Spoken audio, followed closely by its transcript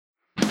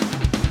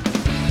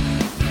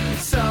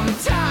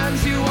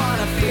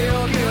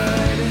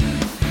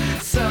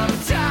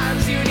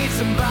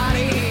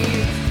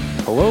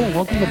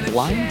welcome to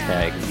Blind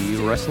Tag, the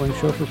wrestling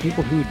show for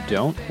people who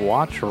don't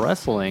watch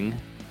wrestling.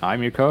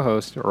 I'm your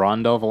co-host,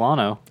 Ron Del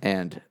Villano.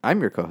 And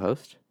I'm your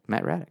co-host,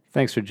 Matt Raddick.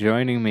 Thanks for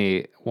joining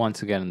me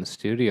once again in the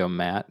studio,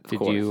 Matt.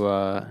 Did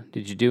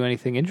you do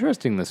anything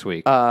interesting this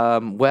week? I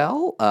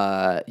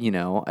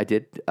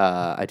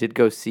did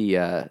go see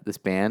this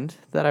band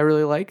that I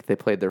really like. They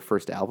played their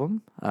first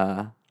album,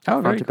 front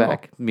very to cool.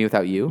 back, Me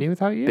Without You. Me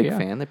Without You, Big yeah.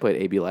 fan. They played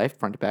AB Life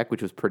front to back,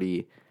 which was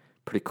pretty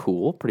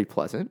cool, pretty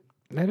pleasant.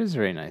 That is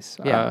very nice.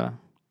 Yeah.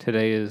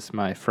 Today is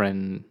my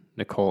friend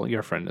Nicole,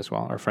 your friend as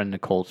well, our friend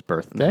Nicole's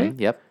birthday.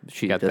 Mm-hmm. Yep.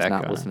 She Got does that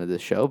not going. listen to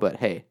this show, but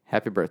hey,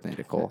 happy birthday,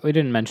 Nicole. We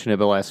didn't mention it,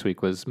 but last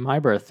week was my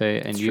birthday,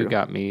 and you true.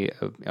 got me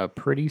a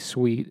pretty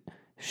sweet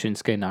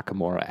Shinsuke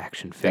Nakamura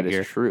action That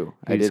figure. is true.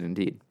 I He's did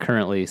indeed.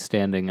 Currently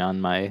standing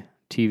on my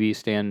TV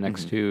stand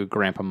next to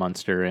Grandpa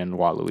Munster and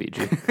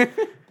Waluigi.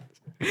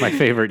 My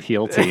favorite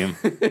heel team.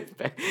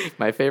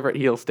 My favorite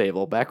heel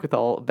stable, back with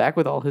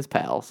all his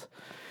pals.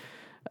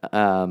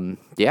 Yeah,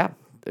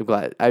 I'm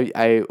glad.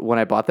 I when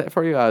I bought that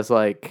for you, I was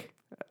like,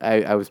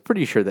 I was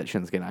pretty sure that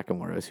Shinsuke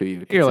Nakamura is who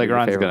you. You're like, consider your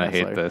Ron's favorite gonna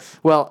hate wrestler. this.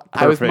 Well,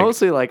 I was Perfect.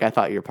 mostly like, I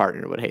thought your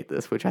partner would hate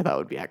this, which I thought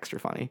would be extra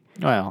funny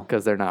Well,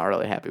 because they're not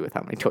really happy with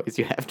how many toys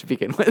you have to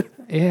begin with.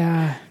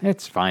 yeah,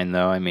 it's fine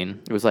though. I mean,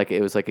 It was like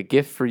a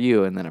gift for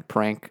you and then a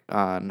prank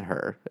on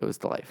her. It was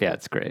delightful. yeah,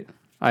 it's great.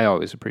 I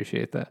always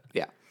appreciate that.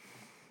 Yeah.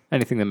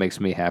 Anything that makes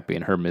me happy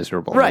and her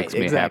miserable Right. makes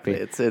me Exactly.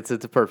 happy. It's a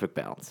perfect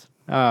balance.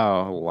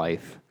 Oh,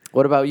 life.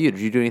 What about you? Did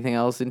you do anything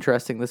else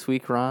interesting this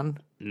week, Ron?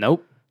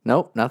 Nope,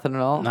 Nope, nothing at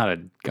all. not a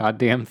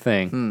goddamn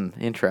thing.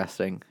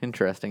 Interesting.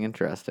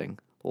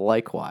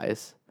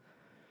 Likewise,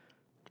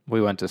 We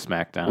went to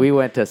SmackDown. we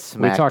went to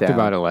SmackDown. We talked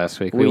about it last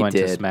week. We went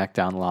did. to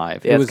SmackDown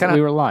Live. Yeah, it's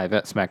We were live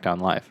at SmackDown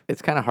Live.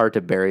 It's kind of hard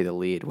to bury the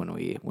lead when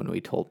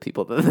we told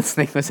people that this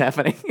thing was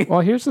happening.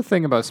 Well, here's the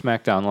thing about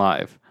SmackDown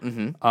Live.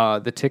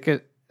 The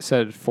ticket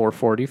said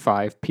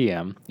 4:45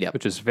 p.m., Yep.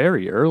 which is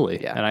very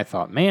early. Yeah. And I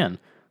thought, man,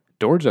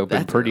 doors open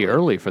That's pretty early.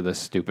 early for this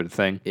stupid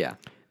thing. Yeah.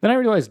 Then I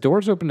realized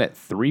doors opened at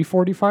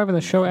 3:45, and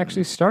the show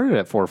actually started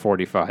at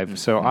 4:45.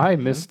 So I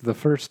missed the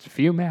first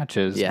few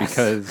matches Yes.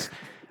 because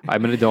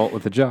I'm an adult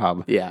with a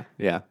job. Yeah.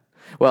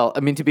 Well, I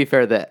mean, to be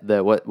fair,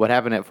 what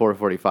happened at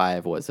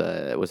 4:45 was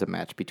a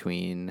match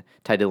between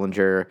Ty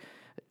Dillinger,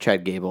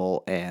 Chad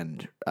Gable,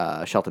 and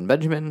Shelton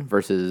Benjamin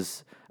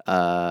versus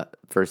Mike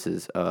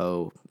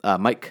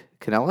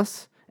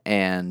Kanellis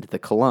and the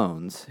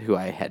Colognes, who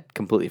I had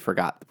completely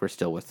forgot were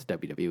still with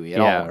WWE at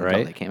Yeah, all until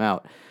right. they came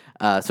out.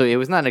 So it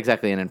was not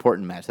exactly an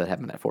important match that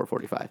happened at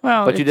 4:45.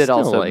 Well, but you it's did still,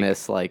 also like-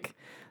 miss like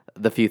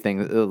the few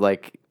things.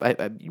 Like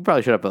you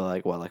probably showed up at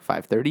like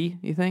 5:30.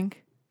 You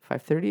think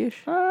 5:30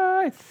 ish?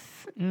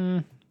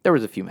 There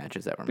was a few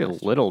matches that were Maybe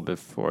missed. a little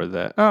before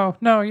that. Oh,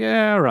 no,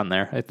 yeah, around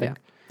there, I think.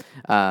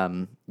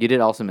 You did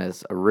also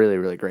miss a really,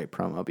 really great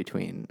promo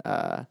between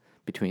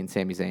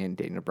Sami Zayn,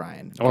 Daniel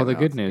Bryan. Well, Kevin the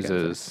good Owens news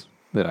together. is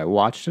that I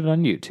watched it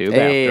on YouTube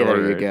Hey,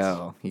 afterwards.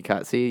 there you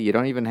go. See, you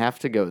don't even have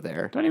to go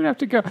there. Don't even have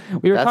to go.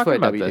 We were That's talking why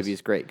about WWE this.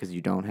 is great because you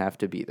don't have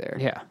to be there.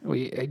 Yeah,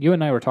 you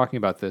and I were talking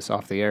about this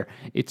off the air.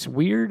 It's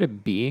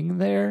weird being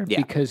there Yeah.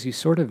 because you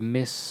sort of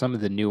miss some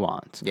of the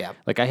nuance. Yeah.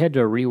 Like I had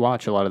to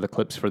rewatch a lot of the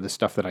clips for the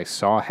stuff that I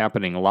saw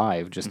happening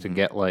live just to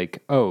get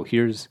like, oh,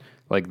 here's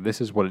like this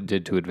is what it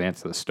did to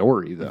advance the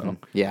story though.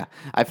 Yeah,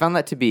 I found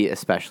that to be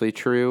especially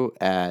true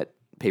at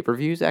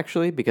pay-per-views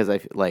actually because I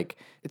like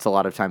it's a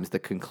lot of times the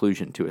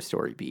conclusion to a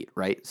story beat,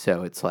 right?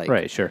 So it's like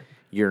Right, sure.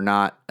 you're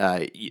not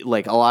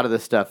like a lot of the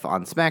stuff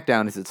on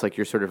SmackDown is it's like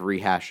you're sort of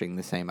rehashing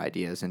the same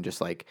ideas and just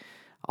like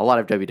a lot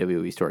of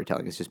WWE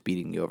storytelling is just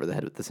beating you over the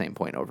head with the same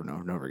point over and over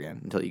and over again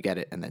until you get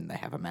it and then they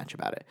have a match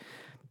about it.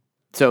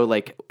 So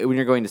like when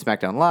you're going to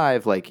SmackDown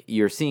Live, like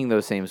you're seeing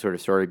those same sort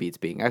of story beats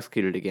being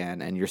executed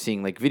again, and you're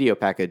seeing like video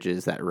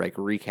packages that like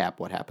recap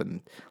what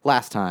happened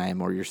last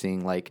time, or you're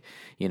seeing like,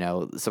 you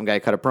know, some guy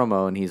cut a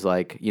promo and he's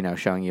like, you know,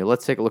 showing you,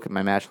 let's take a look at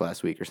my match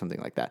last week or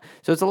something like that.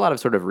 So it's a lot of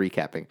sort of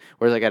recapping.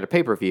 Whereas like at a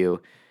pay-per-view,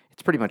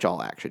 it's pretty much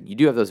all action. You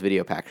do have those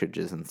video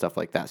packages and stuff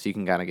like that, so you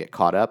can kind of get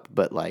caught up,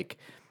 but like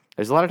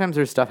there's a lot of times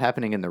there's stuff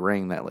happening in the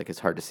ring that like is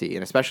hard to see,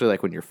 and especially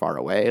like when you're far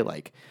away,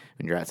 like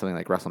when you're at something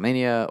like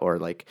WrestleMania or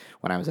like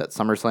when I was at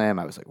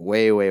SummerSlam, I was like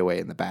way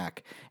in the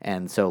back,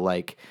 and so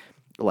like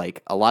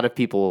a lot of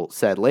people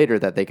said later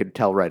that they could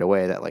tell right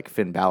away that like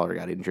Finn Balor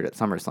got injured at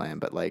SummerSlam,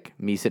 but like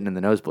me sitting in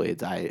the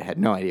nosebleeds, I had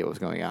no idea what was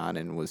going on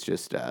and was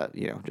just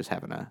just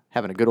having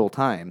a good old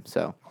time.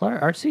 So Well,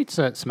 our seats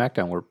at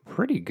SmackDown were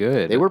pretty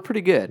good. they were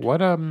pretty good.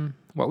 What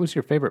was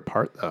your favorite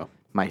part though?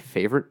 My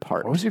favorite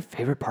part. What was your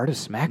favorite part of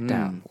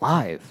SmackDown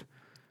live?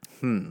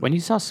 When you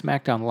saw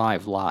SmackDown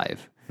live,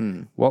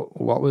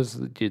 what was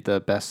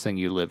the best thing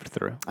you lived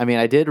through? I mean,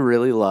 I did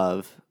really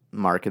love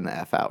marking the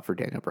F out for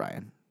Daniel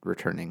Bryan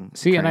returning.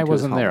 See, and I returning to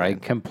his wasn't there.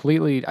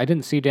 homeland. I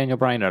didn't see Daniel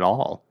Bryan at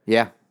all.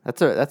 Yeah,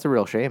 that's a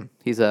real shame.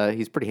 He's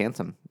pretty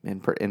handsome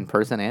in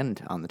person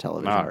and on the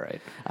television. All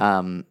right.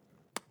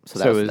 So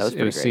that was it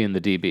pretty was great. seeing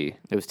the DB.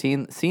 It was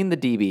seeing the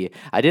DB.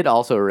 I did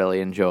also really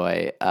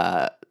enjoy.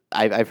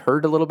 I've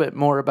heard a little bit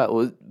more about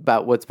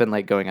what's been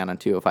like going on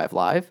 205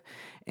 Live,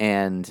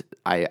 and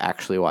I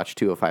actually watched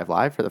 205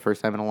 Live for the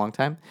first time in a long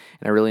time,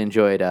 and I really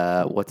enjoyed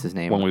what's his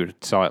name When we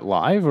saw it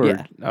live, or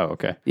Yeah. oh,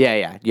 okay.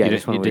 yeah.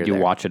 Did when we you were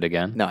there. watch it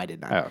again? No, I did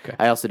not. Oh, okay.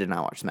 I also did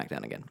not watch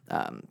SmackDown again.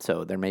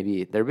 So there may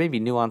be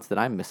nuance that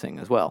I'm missing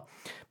as well.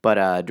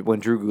 But when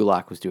Drew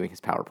Gulak was doing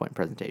his PowerPoint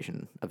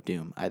presentation of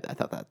Doom, I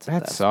thought that's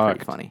pretty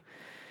sucked. funny.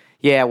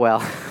 Yeah,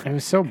 well, It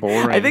was so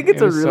boring. I think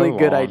it's It a was really so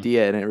good long.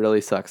 idea, and it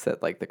really sucks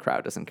that like the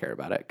crowd doesn't care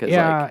about it. Cause,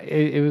 Yeah, like,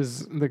 it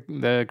was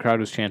the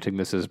crowd was chanting,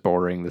 "This is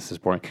boring. This is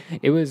boring."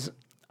 It was.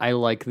 I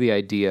like the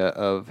idea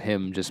of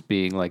him just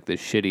being like the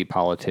shitty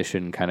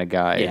politician kind of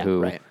guy Yeah,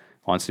 who right.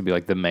 wants to be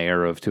like the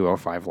mayor of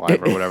 205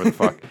 Live or whatever the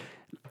fuck,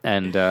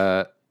 and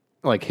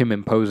like him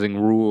imposing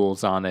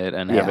rules on it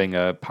and having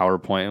a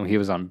PowerPoint. He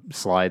was on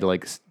slide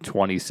like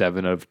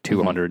 27 of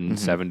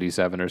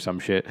 277 or some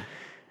shit.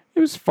 It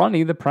was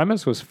funny. The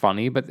premise was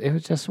funny, but it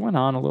just went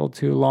on a little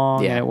too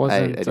long, Yeah, and it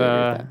wasn't. I do agree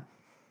with that.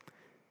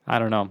 I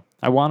don't know.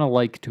 I want to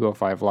like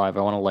 205 Live.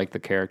 I want to like the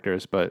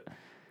characters, but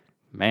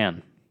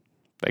man,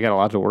 they got a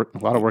lot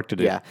of work to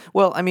do. Yeah.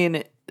 Well, I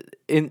mean,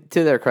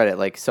 to their credit,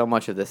 like so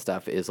much of this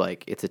stuff is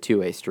like it's a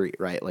two-way street,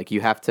 right? Like you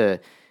have to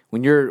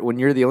when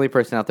you're the only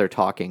person out there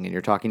talking and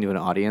you're talking to an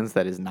audience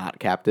that is not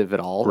captive at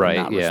all, Right,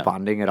 and not yeah.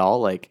 responding at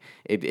all, like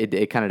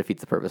it kind of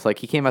defeats the purpose. Like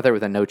he came out there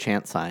with a no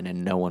chant sign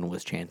and no one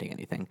was chanting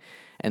anything,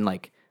 and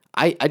like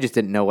I just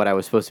didn't know what I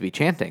was supposed to be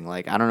chanting.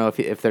 Like I don't know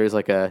if there's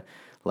like a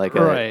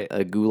Right.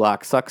 a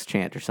Gulak sucks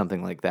chant or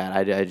something like that.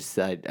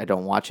 I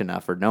don't watch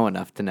enough or know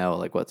enough to know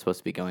like what's supposed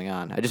to be going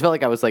on. I just felt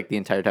like I was like the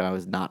entire time I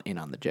was not in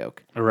on the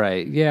joke.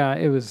 Right. Yeah,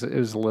 it was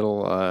a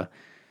little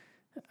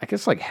I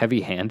guess like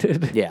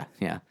heavy-handed. Yeah,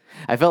 yeah.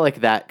 I felt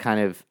like that kind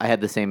of. I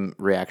had the same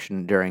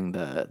reaction during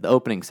the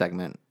opening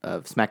segment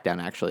of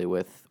SmackDown, actually,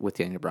 with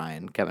Daniel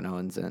Bryan, Kevin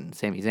Owens, and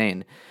Sami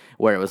Zayn,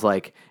 where it was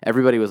like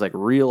everybody was like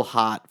real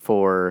hot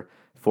for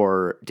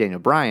Daniel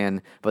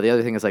Bryan, but the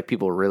other thing is like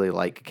people really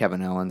like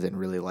Kevin Owens and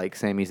really like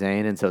Sami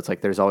Zayn, and so it's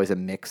like there's always a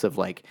mix of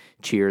like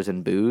cheers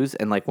and boos,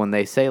 and like when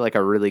they say like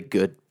a really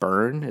good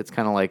burn, it's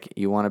kind of like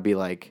you want to be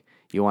like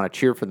you want to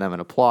cheer for them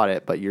and applaud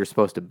it, but you're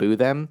supposed to boo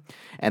them,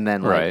 and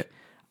then like. Right.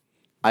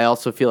 I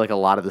also feel like a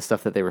lot of the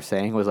stuff that they were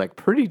saying was like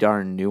pretty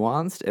darn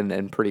nuanced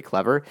and pretty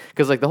clever,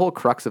 because like the whole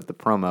crux of the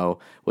promo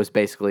was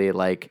basically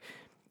like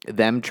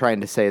them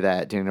trying to say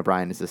that Daniel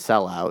Bryan is a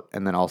sellout,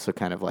 and then also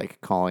kind of like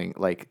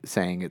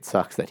saying it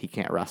sucks that he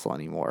can't wrestle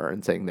anymore,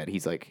 and saying that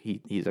he's like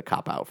he's a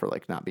cop out for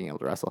like not being able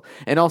to wrestle,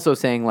 and also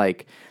saying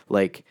like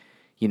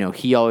you know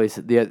he always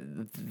had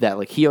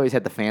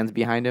the fans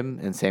behind him,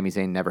 and Sami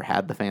Zayn never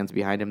had the fans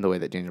behind him the way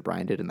that Daniel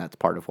Bryan did, and that's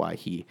part of why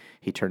he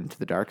turned to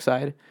the dark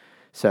side.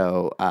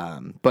 So,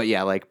 but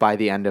yeah, like by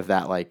the end of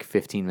that like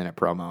 15-minute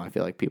promo, I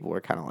feel like people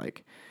were kind of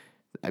like,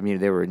 I mean,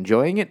 they were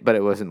enjoying it, but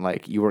it wasn't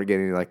like you weren't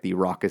getting like the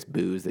raucous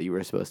boos that you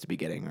were supposed to be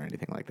getting or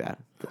anything like that.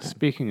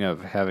 Speaking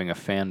of having a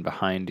fan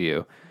behind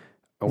you,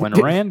 when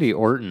Randy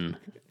Orton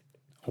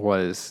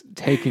was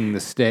taking the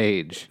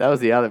stage, That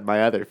was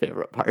my other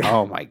favorite part.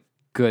 oh my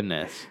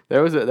goodness.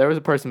 There was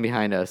a person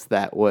behind us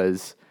that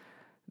was.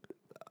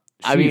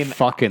 She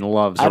fucking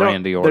loves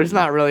Randy Orton. There's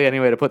not really any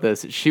way to put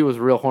this. She was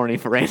real horny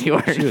for Randy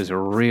Orton. She was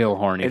real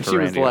horny and for she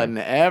Randy was Orton.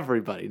 letting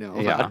everybody know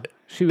Yeah. about it.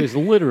 She was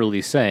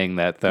literally saying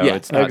that, though. Yeah,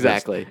 it's not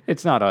exactly.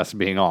 It's not us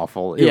being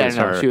awful. It Yeah, was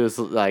no, her. she was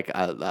like,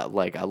 I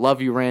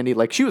love you, Randy.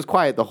 Like she was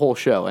quiet the whole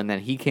show, and then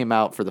he came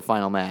out for the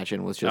final match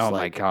and was just oh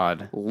like, my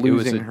God.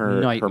 losing it was a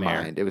her nightmare.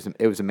 mind. It was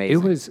amazing.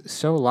 It was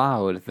so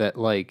loud that,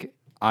 like,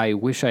 I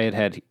wish I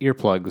had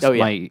earplugs. Oh,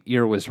 yeah. My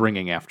ear was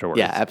ringing afterwards.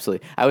 Yeah,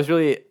 absolutely. I was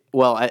really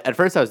well. At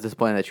first, I was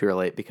disappointed that you were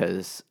late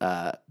because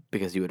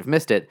you would have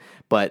missed it.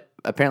 But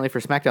apparently, for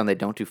SmackDown, they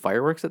don't do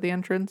fireworks at the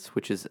entrance,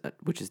 which is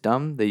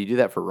dumb. They do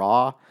that for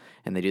Raw,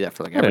 and they do that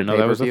for like I every didn't know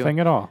that was a pay-per-view. thing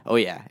at all. Oh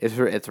yeah,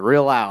 it's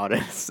real loud.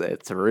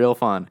 It's real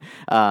fun.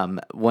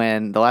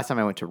 When the last time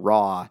I went to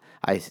Raw,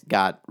 I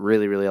got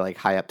really like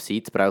high up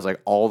seats, but I was like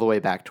all the way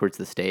back towards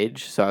the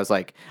stage, so I was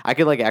like I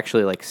could like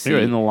actually like see. You're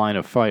in the line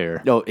of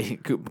fire. No,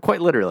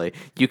 quite literally.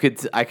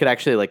 I could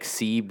actually like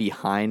see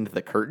behind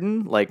the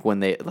curtain, like when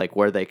they like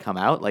where they come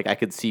out. Like I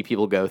could see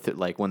people go through,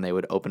 like when they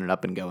would open it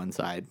up and go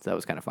inside. So that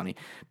was kind of funny.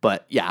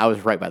 But yeah, I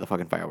was right by the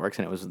fucking fireworks,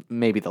 and it was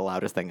maybe the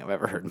loudest thing I've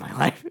ever heard in my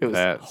life. It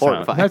was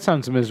horrifying. That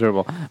sounds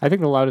miserable. I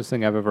think the loudest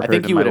thing I've ever heard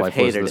think in you my would have life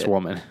was hated this it.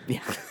 woman.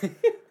 Yeah.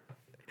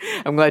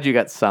 I'm glad you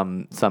got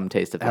some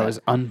taste of that. That was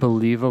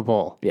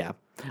unbelievable. Yeah.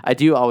 I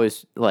do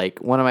always like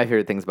one of my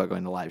favorite things about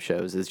going to live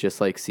shows is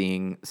just like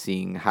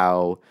seeing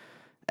how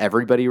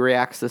everybody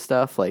reacts to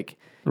stuff. Like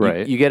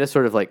Right. you get a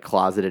sort of like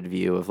closeted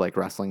view of like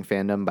wrestling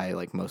fandom by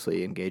like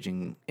mostly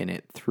engaging in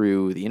it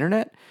through the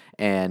internet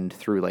and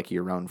through like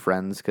your own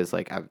friends. Cause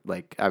like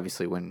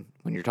obviously when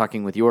you're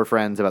talking with your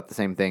friends about the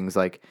same things,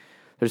 like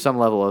there's some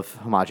level of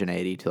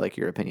homogeneity to like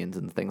your opinions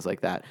and things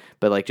like that.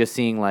 But like just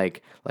seeing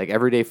like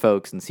everyday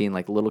folks and seeing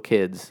like little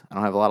kids, I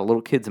don't have a lot of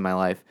little kids in my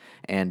life,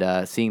 and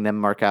seeing them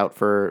mark out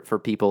for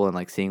people and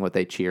like seeing what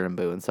they cheer and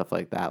boo and stuff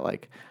like that.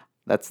 Like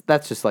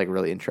that's just like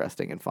really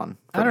interesting and fun.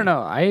 I don't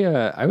know.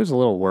 I was a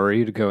little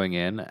worried going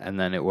in, and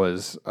then it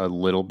was a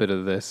little bit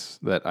of this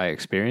that I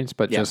experienced,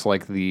 but Yeah. just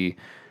like the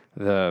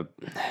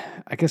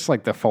I guess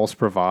like the false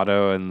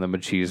bravado and the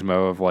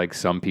machismo of like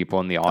some people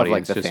in the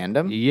audience, like the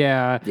fandom.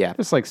 Yeah, Yeah.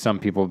 just like some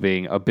people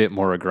being a bit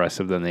more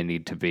aggressive than they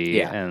need to be,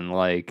 Yeah. and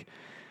like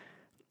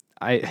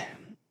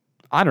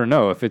I don't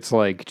know if it's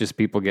like just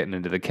people getting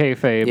into the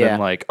kayfabe Yeah. and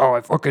like, oh,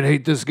 I fucking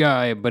hate this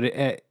guy, but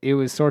it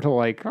was sort of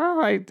like,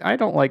 oh, I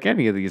don't like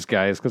any of these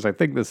guys because I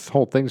think this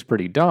whole thing's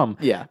pretty dumb.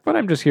 Yeah. But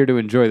I'm just here to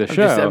enjoy the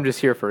show. I'm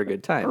just here for a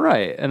good time.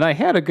 Right, and I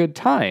had a good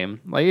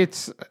time. Like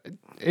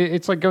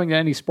it's like going to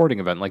any sporting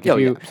event. Like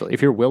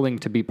if you're willing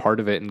to be part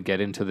of it and get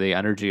into the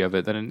energy of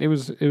it, then it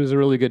was a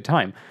really good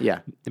time. Yeah.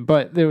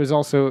 But there was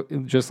also,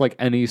 just like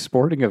any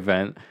sporting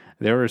event,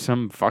 there were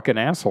some fucking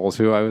assholes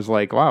who I was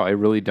like, wow, I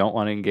really don't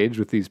want to engage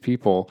with these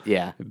people.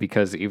 Yeah.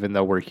 Because even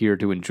though we're here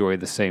to enjoy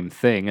the same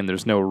thing, and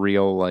there's no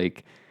real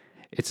like,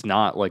 it's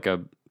not like a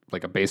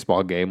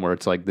baseball game where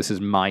it's like, this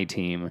is my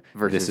team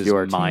Versus this is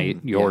your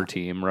your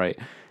team, right?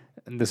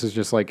 And this is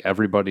just like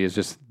everybody is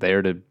just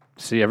there to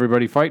see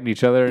everybody fighting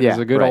each other, and it's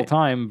a good old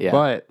time. Yeah.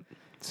 But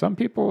some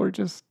people are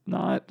just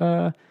not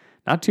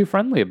too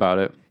friendly about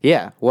it.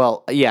 Yeah,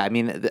 well, yeah. I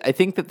mean, I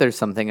think that there's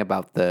something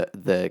about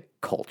the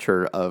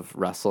culture of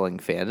wrestling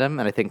fandom,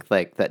 and I think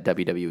like that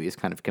WWE is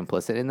kind of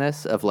complicit in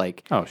this of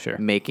like, Oh, sure.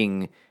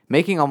 making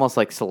almost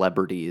like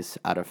celebrities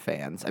out of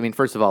fans. I mean,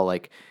 first of all,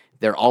 like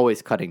they're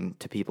always cutting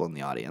to people in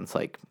the audience,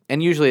 like,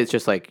 and usually it's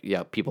just like,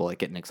 yeah, people like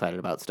getting excited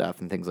about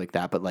stuff and things like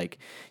that. But like,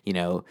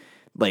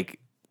 like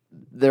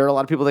there are a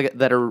lot of people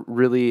that are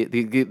really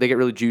they get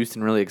really juiced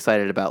and really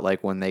excited about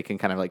like when they can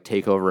kind of like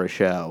take over a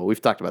show.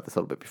 We've talked about this a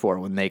little bit before,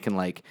 when they can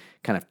like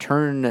kind of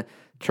turn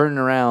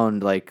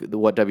around like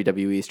what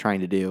WWE is trying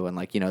to do, and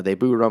like they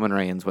boo Roman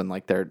Reigns when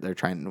like they're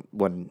trying,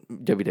 when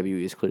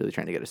WWE is clearly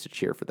trying to get us to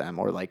cheer for them,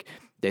 or like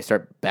they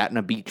start batting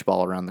a beach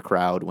ball around the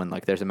crowd when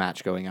like there's a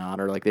match going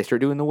on, or like they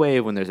start doing the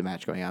wave when there's a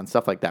match going on,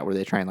 stuff like that, where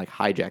they try and like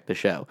hijack the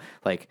show,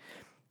 like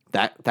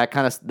that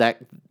kind of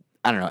that.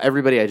 I don't know.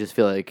 Everybody, I just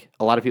feel like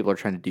a lot of people are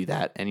trying to do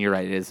that, and you're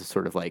right. It is a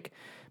sort of like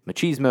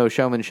machismo,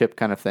 showmanship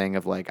kind of thing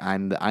of like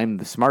I'm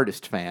the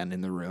smartest fan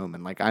in the room,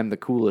 and like I'm the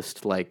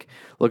coolest. Like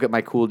look at my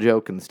cool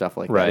joke and stuff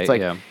like Right, that. It's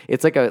like yeah.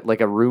 it's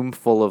like a room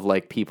full of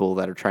like people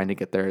that are trying to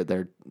get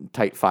their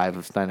tight five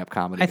of stand up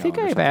comedy. I think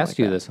going or I've something asked like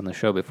you that. this on the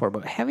show before,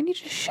 but haven't you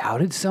just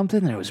shouted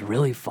something that was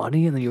really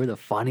funny and then you were the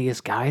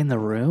funniest guy in the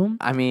room?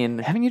 I mean,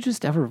 Haven't you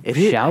just ever It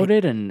is-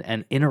 shouted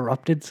and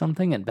interrupted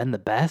something and been the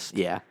best?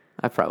 yeah,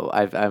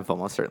 I've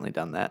almost certainly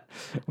done that.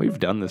 We've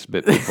done this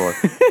bit before.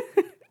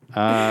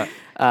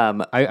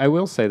 I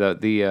will say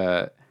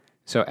that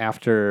so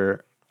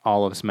after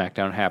all of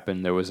SmackDown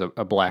happened, there was a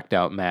blacked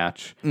out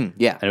match.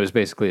 Yeah, And it was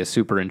basically a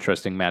super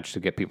interesting match to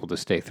get people to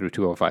stay through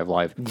 205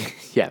 Live.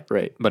 yeah,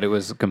 right. But it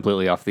was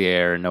completely off the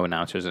air, no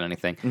announcers and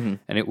anything.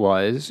 And it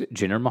was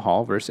Jinder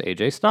Mahal versus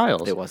AJ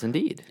Styles. It was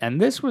indeed. And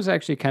this was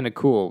actually kind of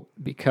cool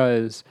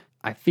because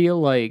I feel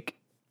like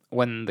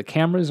when the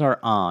cameras are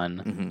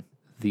on,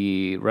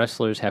 the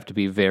wrestlers have to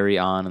be very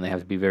on, and they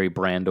have to be very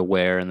brand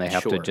aware, and they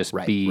have to Sure, just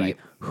right, be right.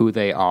 who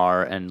they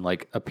are and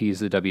like appease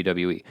the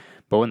WWE.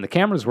 But when the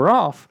cameras were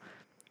off,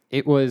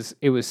 it was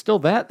still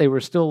that they were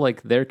still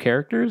like their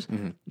characters,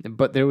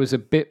 but there was a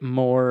bit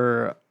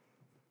more,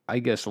 I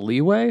guess,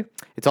 leeway.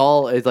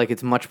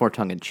 It's much more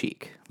tongue in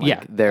cheek. Like,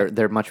 Yeah.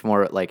 they're much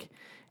more like,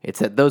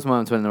 it's at those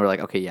moments when they're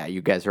like, okay, yeah,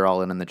 you guys are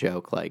all in on the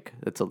joke. Like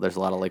there's a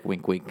lot of like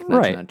wink, wink,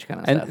 nudge, nudge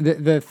kind of and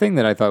stuff. the thing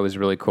that I thought was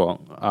really cool,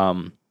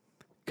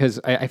 because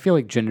I feel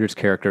like Jinder's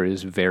character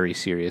is very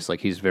serious. Like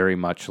he's very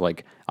much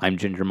like, I'm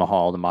Jinder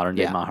Mahal, the modern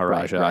day Yeah,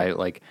 Maharaja.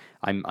 right.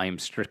 I'm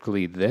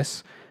strictly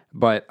this.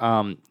 But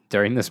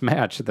during this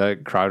match, the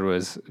crowd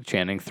was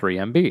chanting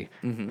 3MB,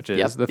 which is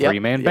Yep, the yep,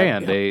 three-man yep,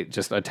 band. yep. They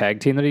just a tag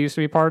team that he used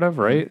to be part of,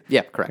 right?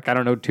 Yeah, correct. Like, I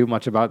don't know too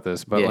much about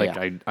this, but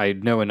Yeah, I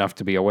know enough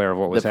to be aware of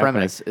what was The happening.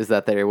 premise is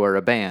that they were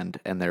a band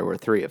and there were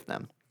three of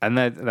them. And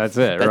that's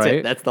it, That's right?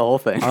 it. That's the whole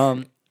thing.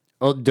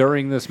 Well,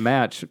 during this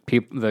match,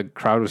 the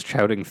crowd was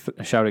shouting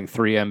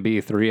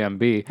 3MB,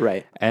 3MB.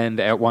 Right. And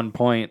at one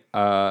point,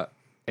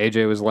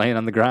 AJ was laying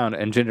on the ground,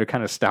 and Jinder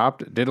kind of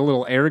stopped, did a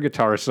little air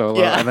guitar solo,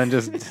 Yeah. and then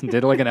just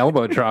did like an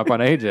elbow drop on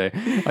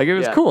AJ. Like it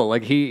was Yeah. cool.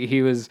 Like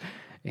he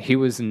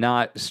was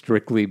not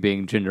strictly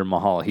being Jinder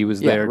Mahal. He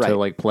was Yeah, there to right.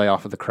 like play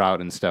off of the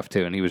crowd and stuff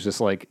too. And he was just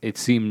like, it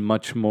seemed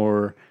much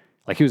more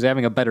like he was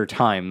having a better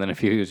time than if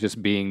he was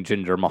just being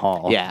Jinder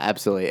Mahal. Yeah,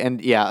 absolutely,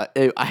 and yeah,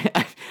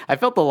 I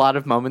felt a lot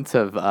of moments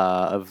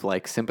of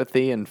like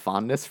sympathy and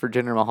fondness for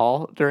Jinder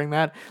Mahal during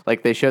that.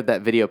 Like they showed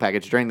that video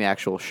package during the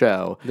actual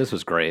show This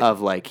was great.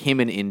 of like him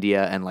in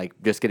India and like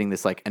just getting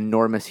this like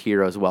enormous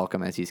hero's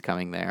welcome as he's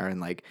coming there,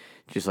 and like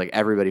just like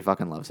everybody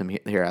fucking loves him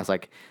here. I was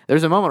like,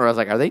 there's a moment where I was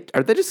like,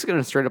 are they just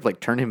gonna straight up like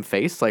turn him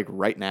face like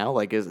right now?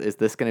 Like is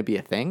this gonna be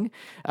a thing?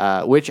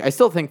 Which I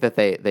still think that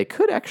they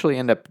could actually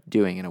end up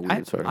doing in a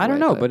weird sort of I don't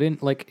way, know, but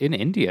in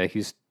India,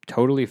 he's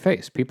totally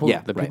face. People,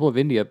 Yeah, the right. people of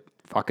India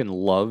fucking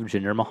love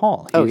Jinder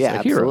Mahal. Oh He's yeah,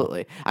 a hero.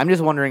 absolutely. I'm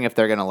just wondering if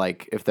they're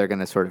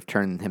gonna sort of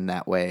turn him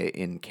that way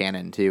in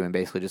canon too, and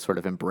basically just sort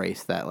of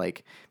embrace that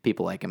like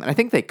people like him. And I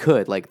think they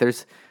could. Like,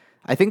 there's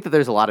I think that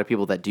there's a lot of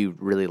people that do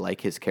really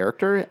like his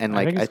character, and I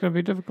like think it's going to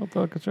be difficult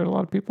though, because there are a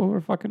lot of people who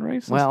are fucking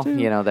racist. well, too.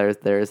 you know,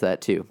 there's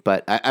that too.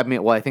 But I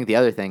mean, well, I think the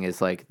other thing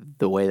is like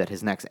the way that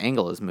his next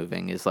angle is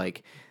moving is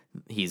like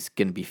he's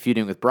going to be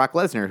feuding with Brock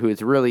Lesnar, who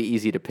is really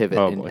easy to pivot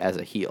as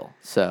a heel.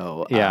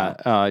 So yeah,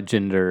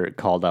 Jinder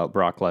called out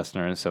Brock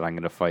Lesnar and said, "I'm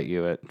going to fight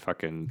you at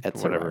fucking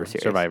whatever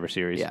Survivor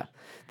Series." Yeah,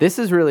 this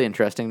is really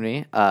interesting to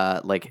me.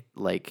 Like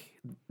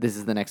this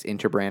is the next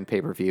Interbrand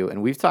pay-per-view,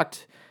 and we've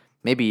talked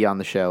maybe on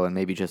the show and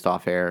maybe just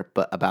off air,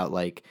 but about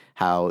like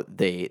how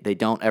they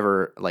don't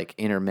ever like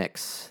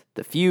intermix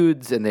the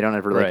feuds and they don't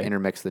ever like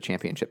intermix the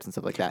championships and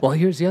stuff like that. Well,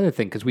 here's the other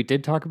thing, because we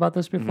did talk about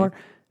this before.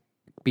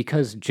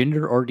 Because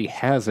Jinder already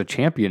has a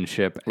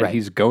championship and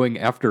he's going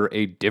after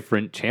a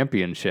different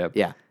championship.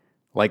 Yeah.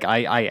 Like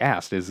I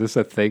asked, is this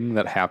a thing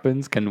that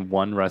happens? Can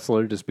one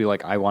wrestler just be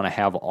like, I want to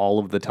have all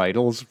of the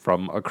titles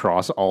from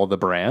across all the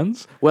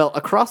brands? Well,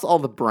 across all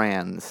the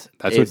brands,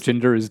 that's what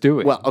Jinder is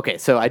doing. Well, okay,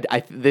 so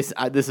this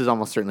is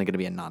almost certainly going to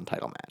be a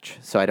non-title match.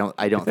 So I don't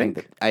think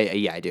that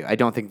I do. I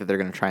don't think that they're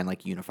going to try and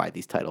like unify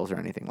these titles or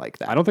anything like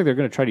that. I don't think they're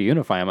going to try to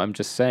unify them. I'm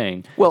just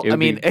saying. Well, it would I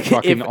mean, be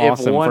fucking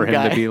awesome if one for him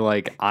guy... to be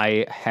like,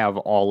 I have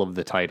all of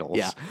the titles.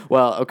 Yeah.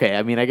 Well, okay.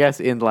 I mean, I guess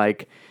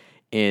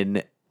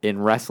in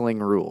wrestling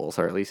rules,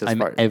 or at least as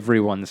far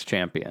everyone's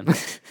champion.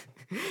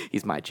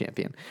 He's my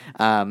champion.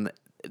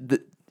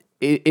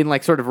 In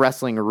like sort of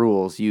wrestling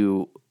rules,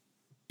 you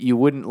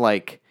wouldn't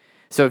like.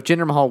 So if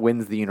Jinder Mahal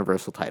wins the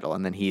Universal title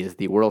and then he is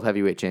the World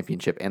Heavyweight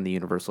Championship and the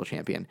Universal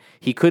Champion,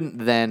 he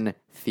couldn't then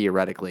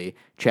theoretically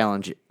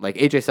challenge, like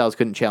AJ Styles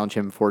couldn't challenge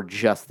him for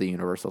just the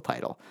Universal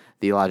title.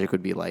 The logic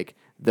would be like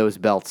those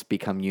belts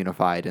become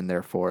unified and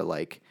therefore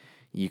like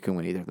you can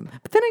win either of them.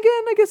 But then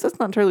again, I guess that's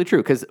not entirely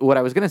true, because what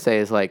I was going to say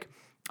is like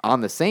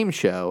on the same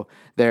show,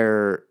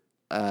 there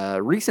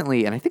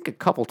recently, and I think a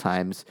couple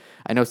times,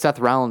 I know Seth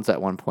Rollins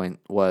at one point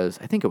was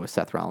at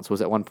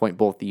one point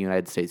both the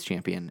United States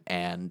champion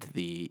and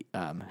the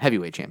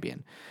heavyweight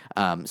champion.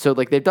 So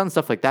like they've done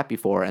stuff like that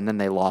before, and then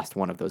they lost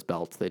one of those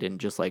belts. They didn't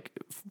just like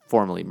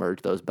formally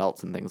merge those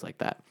belts and things like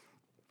that.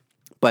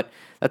 But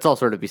that's all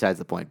sort of besides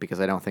the point, because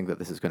I don't think that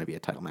this is going to be a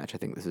title match. I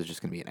think this is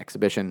just going to be an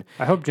exhibition.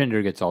 I hope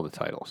Jinder gets all the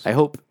titles. I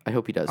hope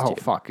he does too. Oh,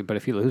 fuck. But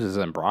if he loses,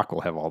 then Brock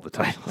will have all the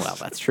titles. Well,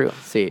 that's true.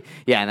 See,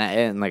 yeah,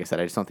 and like I said,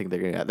 I just don't think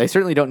they're going to... They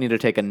certainly don't need to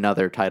take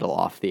another title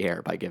off the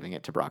air by giving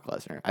it to Brock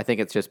Lesnar. I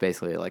think it's just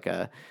basically like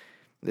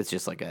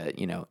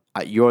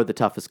you're the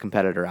toughest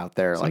competitor out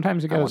there.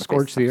 Sometimes you got to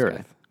scorch the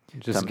earth.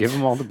 Just give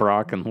him all to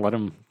Brock and let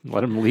him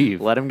leave.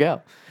 Let him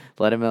go.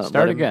 Let him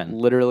start again.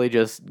 Literally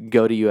just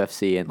go to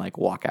UFC and like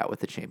walk out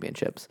with the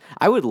championships.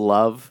 I would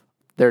love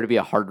there to be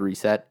a hard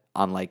reset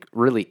on like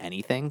really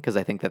anything, because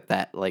I think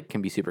that like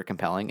can be super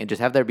compelling, and just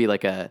have there be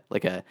like a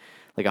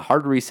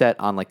hard reset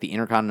on like the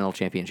Intercontinental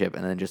Championship,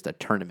 and then just a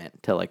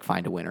tournament to like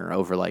find a winner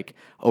over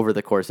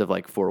the course of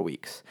like 4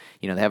 weeks.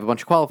 You know, they have a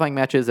bunch of qualifying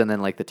matches, and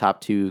then like the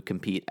top two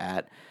compete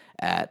at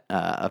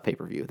a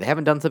pay-per-view. They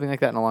haven't done something like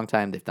that in a long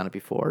time. They've done it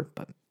before,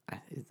 but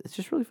it's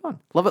just really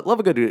fun. Love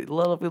a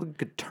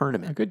good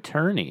tournament. A good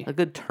tourney.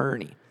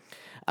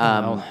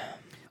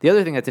 The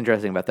other thing that's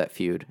interesting about that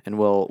feud, and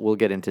we'll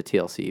get into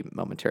TLC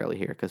momentarily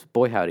here, because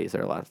boy howdy is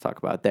there a lot to talk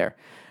about there.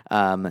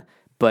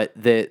 But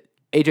the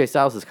AJ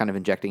Styles is kind of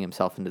injecting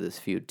himself into this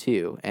feud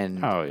too,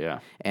 and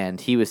and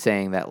he was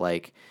saying that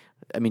like,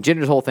 I mean,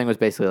 Jinder's whole thing was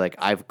basically like,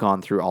 I've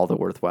gone through all the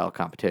worthwhile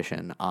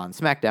competition on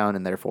SmackDown,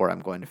 and therefore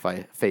I'm going to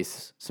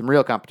face some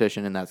real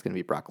competition, and that's going to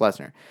be Brock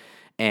Lesnar.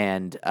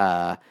 And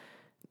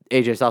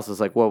AJ Styles was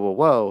like,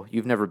 whoa,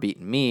 you've never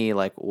beaten me.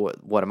 Like,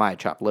 what am I,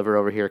 chopped liver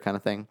over here kind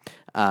of thing?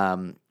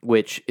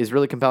 Which is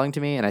really compelling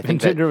to me. And I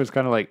think Jinder was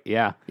kind of like,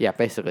 yeah,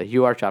 basically,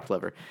 you are chopped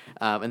liver.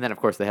 And then, of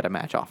course, they had a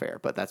match off air,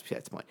 but that's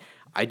besides the point.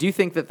 I do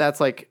think that that's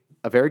like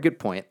a very good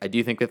point. I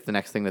do think that the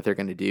next thing that they're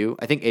going to do,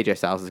 I think AJ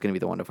Styles is going to be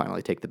the one to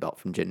finally take the belt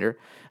from Jinder.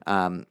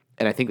 And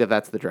I think that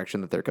that's the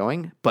direction that they're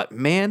going. But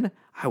man,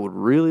 I would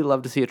really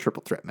love to see a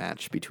triple threat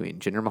match between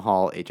Jinder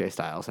Mahal, AJ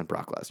Styles, and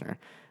Brock Lesnar.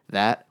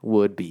 That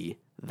would be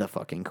the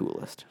fucking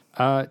coolest.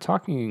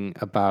 Talking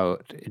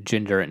about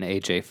Jinder and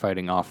AJ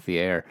fighting off the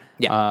air.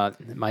 Yeah.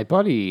 My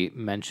buddy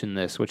mentioned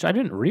this, which I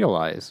didn't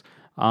realize.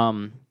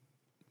 My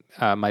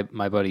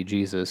buddy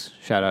Jesus.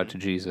 Shout out to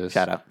Jesus.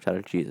 Shout out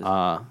to Jesus.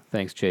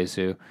 Thanks,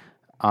 Jesu.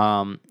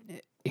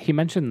 He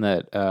mentioned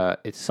that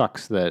it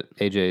sucks that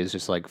AJ is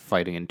just like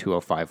fighting in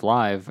 205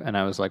 Live, and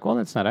I was like, well,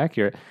 that's not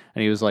accurate.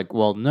 And he was like,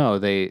 well, no,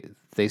 they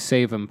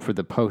save him for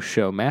the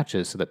post-show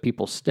matches so that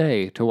people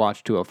stay to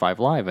watch 205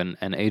 Live, and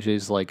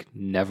AJ's like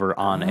never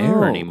on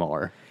air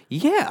anymore.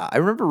 Yeah, I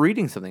remember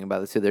reading something about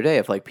this the other day.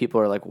 If like people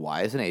are like,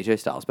 why isn't AJ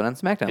Styles been on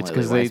SmackDown lately?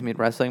 Because they in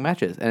wrestling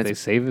matches, and they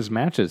save his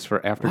matches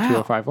for after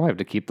 205 Live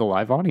to keep the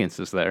live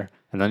audiences there,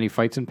 and then he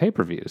fights in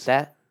pay-per-views.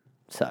 That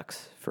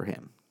sucks for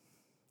him.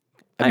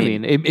 I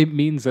mean, it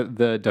means that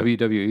the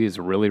WWE is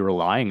really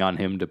relying on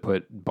him to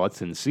put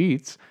butts in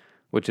seats,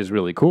 which is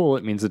really cool.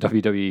 It means the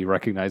WWE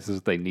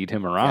recognizes they need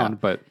him around. Yeah.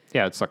 But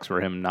yeah, it sucks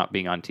for him not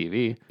being on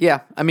TV.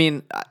 Yeah, I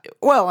mean,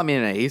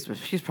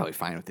 he's probably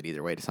fine with it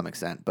either way to some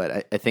extent.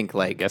 But I think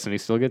like Guessing he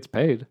still gets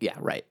paid. yeah,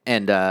 right,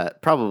 and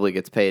probably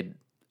gets paid.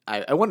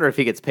 I wonder if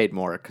he gets paid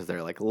more because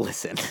they're like,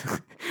 listen,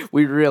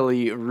 we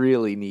really,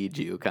 really need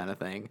you, kind of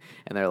thing,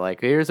 and they're like,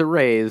 here's a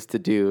raise to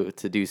do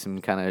some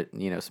kind of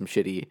some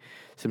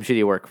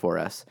shitty work for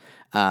us.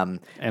 And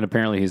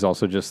apparently he's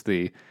also just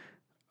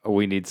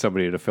we need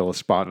somebody to fill a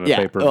spot in a Yeah.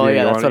 pay-per-view. Oh,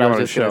 yeah, that's what I was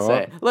wanna just going to show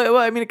say. up? Well,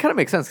 I mean, it kind of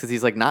makes sense because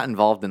he's, like, not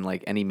involved in,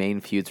 like, any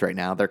main feuds right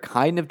now. They're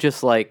kind of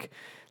just, they're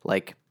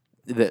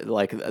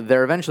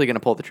eventually going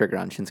to pull the trigger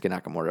on Shinsuke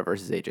Nakamura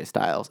versus AJ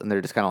Styles, and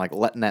they're just kind of, like,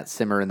 letting that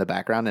simmer in the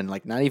background and,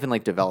 like, not even,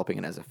 like, developing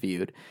it as a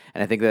feud.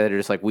 And I think that they're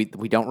just, like, we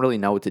don't really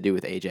know what to do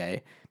with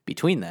AJ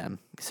between them.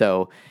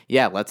 So,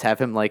 yeah, let's have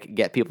him, like,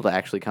 get people to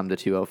actually come to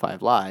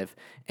 205 Live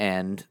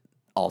and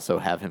also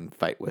have him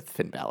fight with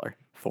Finn Balor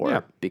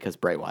because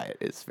Bray Wyatt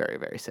is very,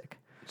 very sick.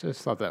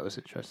 Just thought that was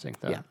interesting,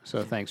 though. Yeah.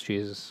 So thanks,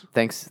 Jesus.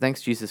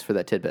 Thanks, Jesus, for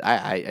that tidbit.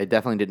 I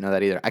definitely didn't know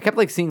that either. I kept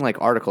like seeing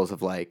like articles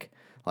of like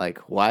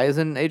why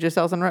isn't AJ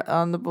Styles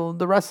on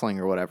the wrestling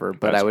or whatever?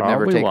 But That's I would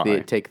never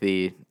probably take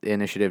the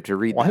initiative to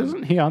read. Why them.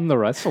 isn't he on the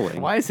wrestling?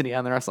 Why isn't he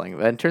on the wrestling?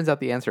 And it turns out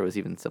the answer was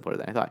even simpler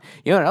than I thought.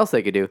 You know what else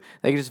they could do?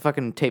 They could just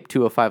fucking tape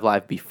 205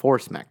 Live before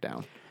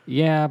SmackDown.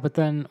 Yeah, but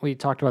then we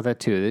talked about that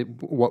too.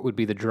 What would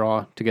be the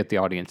draw to get the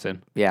audience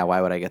in? Yeah,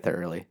 why would I get there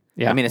early?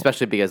 Yeah. I mean,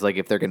 especially because like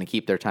if they're going to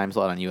keep their time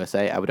slot on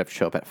USA, I would have to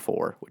show up at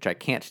 4, which I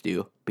can't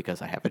do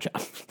because I have a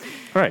job.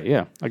 Right,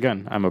 yeah.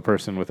 Again, I'm a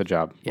person with a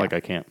job. Yeah. Like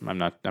I can't. I'm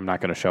not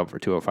going to show up for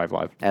 205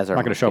 Live. I'm not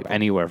going to show up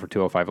anywhere for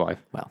 205 Live.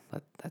 Well,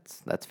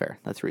 that's fair.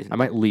 That's reasonable. I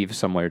might leave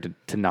somewhere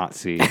to not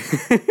see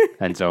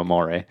Enzo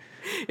Amore.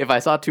 If I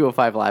saw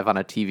 205 Live on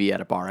a TV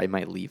at a bar, I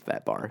might leave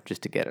that bar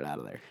just to get it out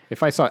of there.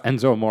 If I saw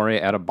Enzo Amore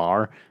at a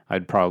bar,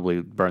 I'd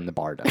probably burn the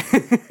bar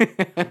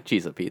down.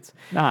 Cheese up Pete's.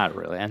 Not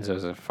really.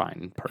 Enzo's a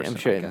fine person.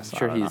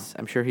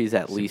 I'm sure he's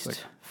at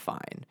least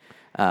fine.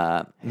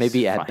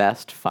 Maybe at fine.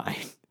 best fine.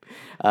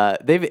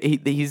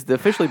 He's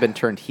officially been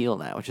turned heel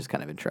now, which is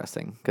kind of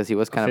interesting because he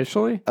was kind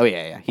Officially? of. Oh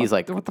yeah. He's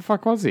like, what the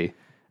fuck was he?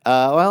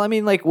 well, I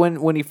mean, like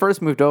when he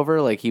first moved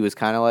over, like he was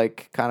kind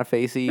of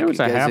facey. It was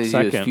a half he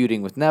second. was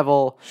feuding with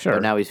Neville. Sure.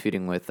 But now he's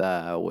feuding with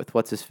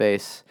what's his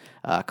face,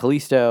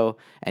 Kalisto,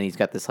 and he's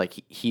got this like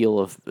heel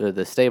of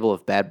the stable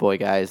of bad boy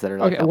guys that are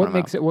like. Okay, what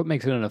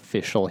makes it an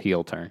official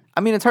heel turn?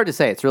 I mean, it's hard to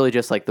say. It's really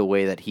just like the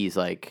way that he's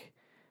like.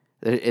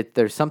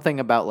 There's something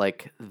about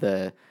like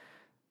the.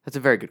 That's a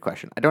very good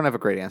question. I don't have a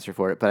great answer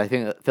for it, but I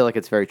feel like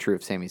it's very true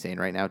of Sami Zayn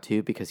right now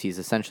too, because he's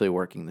essentially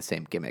working the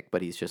same gimmick,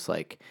 but he's just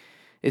like.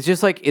 It's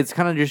just like it's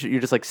kind of just you're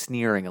just like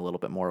sneering a little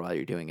bit more while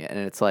you're doing it, and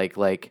it's like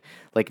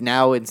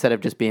now instead of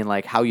just being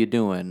like "How you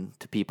doing"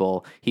 to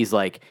people, he's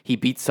like he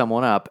beats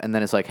someone up, and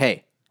then it's like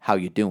 "Hey, how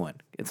you doing?"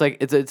 It's like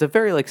it's a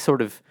very like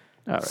sort of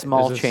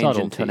small change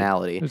in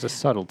tonality. There's a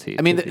subtlety.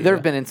 I mean, there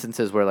have been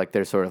instances where like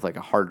there's sort of like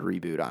a hard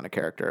reboot on a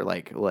character,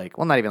 like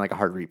well, not even like a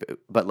hard reboot,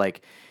 but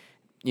like.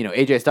 You know,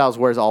 AJ Styles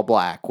wears all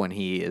black when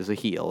he is a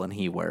heel, and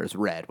he wears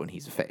red when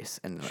he's a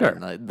face. And, sure.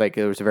 and like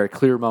there was a very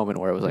clear moment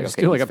where it was like, Just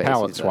okay, do like a face,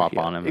 palette swap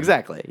on him.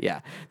 Exactly. Yeah,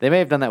 they may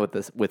have done that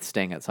with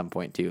Sting at some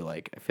point too.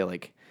 Like I feel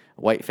like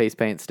white face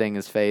paint Sting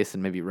is face,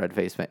 and maybe red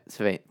face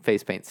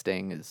paint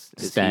Sting is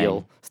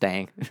heel.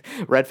 Stang.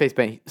 Red face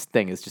paint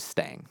Sting is just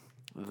Stang.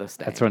 The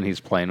Stang. That's when he's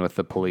playing with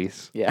the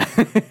police. Yeah.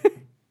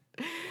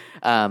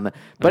 But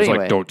anyway,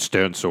 like, don't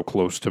stand so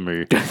close to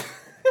me.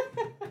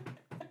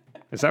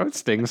 Is that what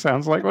Sting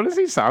sounds like? What does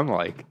he sound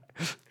like?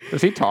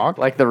 Does he talk?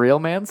 like the real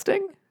man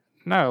Sting?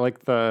 No,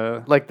 like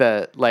the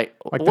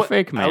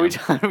fake man.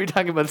 Are we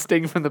talking about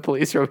Sting from the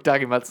Police, or are we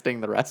talking about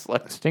Sting the wrestler?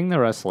 Sting the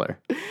wrestler.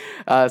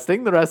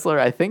 Sting the wrestler,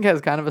 I think,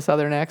 has kind of a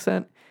southern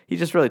accent. He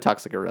just really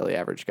talks like a really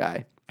average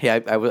guy. Yeah,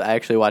 I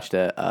actually watched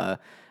a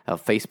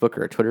Facebook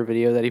or a Twitter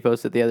video that he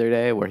posted the other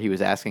day where he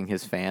was asking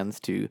his fans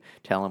to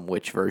tell him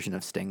which version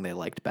of Sting they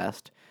liked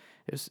best.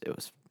 It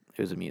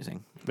was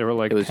amusing. They were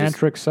like,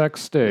 tantric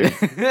sex Sting.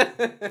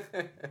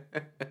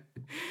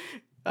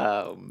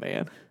 Oh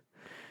man,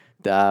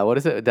 what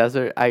is it?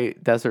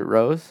 Desert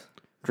Rose,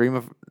 Dream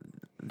of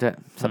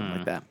something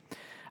like that.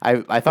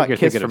 I thought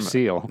Kiss from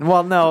Seal.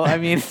 Well, no, I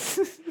mean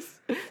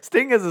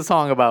Sting has a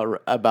song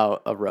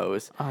about a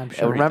rose. I'm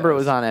sure. I remember it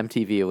was on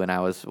MTV when I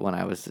was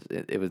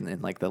it was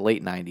in like the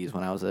late '90s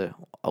when I was a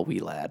wee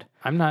lad.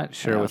 I'm not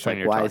sure which one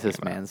you're talking about. Why is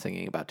this man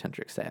singing about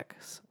tantric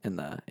sex in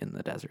the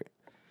desert?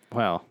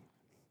 Well,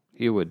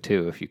 you would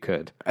too if you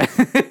could.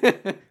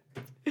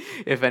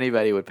 If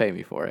anybody would pay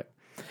me for it.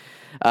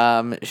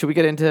 Should we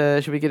get into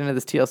this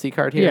TLC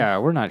card here? Yeah,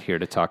 we're not here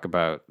to talk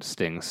about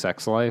Sting's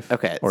sex life,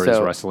 okay, or his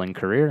wrestling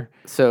career.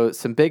 So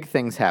some big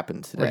things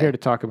happened today. We're here to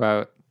talk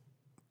about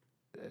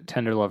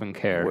tender love and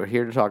care. We're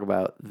here to talk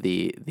about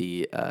the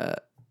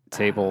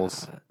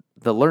tables,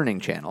 the Learning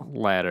Channel,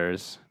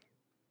 ladders,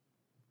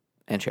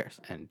 and chairs.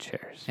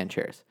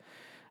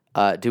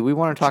 Do we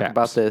want to talk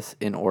about this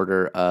in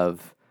order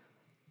of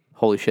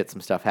holy shit, some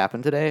stuff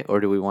happened today, or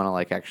do we want to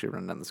like actually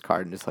run down this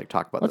card and just like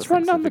talk about? Let's those run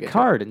things down as we the get to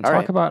card it? and All talk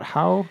right. about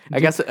how. I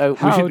guess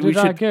how we did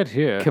I should get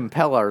here?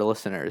 compel our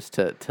listeners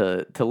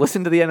to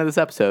listen to the end of this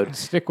episode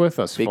Stick with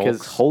us, because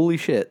folks. holy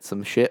shit,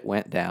 some shit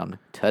went down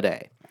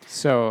today.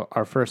 So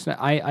our first,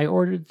 I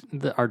ordered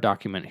our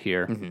document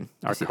here,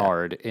 our see that.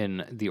 card,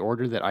 in the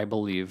order that I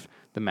believe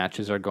the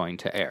matches are going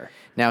to air.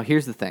 Now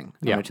here's the thing.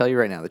 I'm Yeah. going to tell you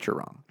right now that you're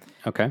wrong.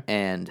 Okay.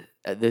 And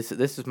this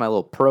is my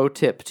little pro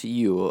tip to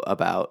you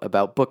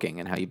about booking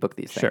and how you book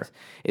these things. Sure.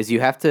 Is you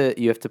have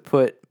to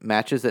put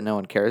matches that no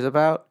one cares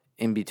about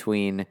in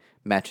between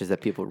matches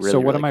that people really. So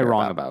what really am I care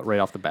wrong about right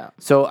off the bat?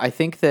 So I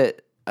think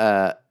that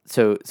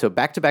so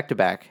back to back to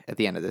back at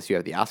the end of this, you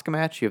have the Asuka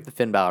match, you have the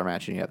Finn Balor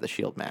match, and you have the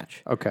Shield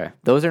match. Okay.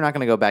 Those are not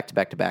going to go back to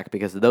back to back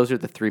because those are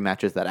the three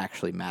matches that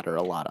actually matter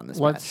a lot on this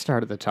Let's match.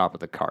 start at the top of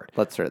the card.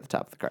 Let's start at the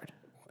top of the card.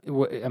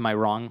 Am I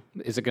wrong?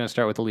 Is it going to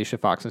start with Alicia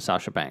Fox and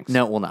Sasha Banks?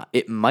 No, it will not.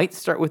 It might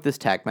start with this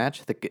tag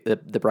match,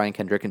 the Brian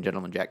Kendrick and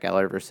Gentleman Jack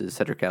Gallagher versus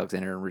Cedric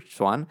Alexander and Rich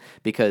Swann,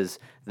 because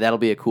that'll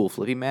be a cool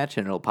flippy match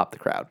and it'll pop the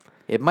crowd.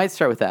 It might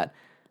start with that.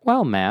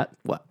 Well, Matt,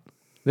 What?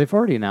 they've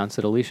already announced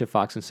that Alicia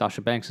Fox and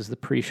Sasha Banks is the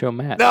pre-show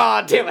match.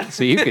 Oh, damn it.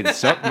 So you can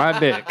suck my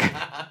dick.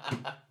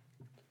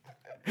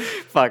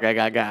 Fuck,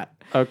 I got.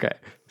 Okay.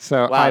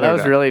 So Wow, I that don't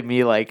was know. really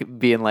me like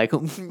being like,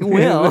 well,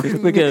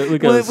 look how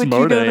what you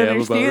smart don't I am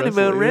understand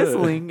about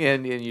wrestling, yeah.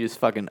 wrestling, and you just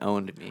fucking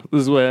owned me.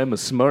 This is why I'm a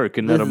smirk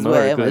and not This a is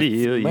why I'm mark.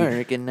 a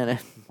smirk and not a...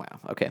 Wow,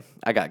 okay.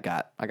 I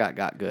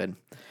got good.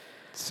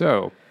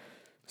 So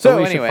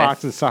Alicia anyway.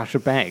 Fox and Sasha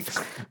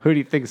Banks. Who do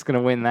you think is going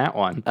to win that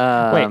one?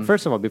 Wait,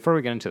 first of all, before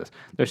we get into this,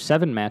 there's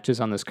 7 matches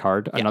on this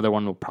card. Another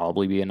one will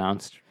probably be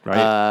announced,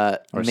 right?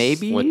 Or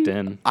Maybe slipped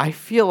in. I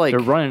feel like They're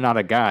running out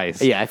of guys.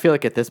 yeah, I feel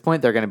like at this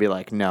point they're going to be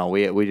like, no,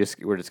 we're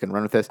just going to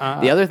run with this.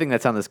 The other thing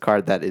that's on this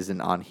card that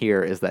isn't on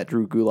here is that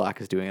Drew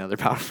Gulak is doing another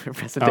PowerPoint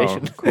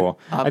presentation. Oh, cool.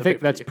 on I the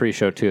think that's pay-per-view.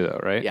 pre-show too, though,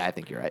 right? Yeah, I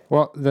think you're right.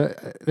 Well,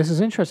 this is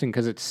interesting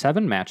because it's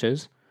 7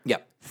 matches.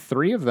 Yep.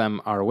 3 of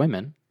them are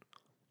women.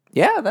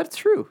 Yeah, that's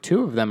true.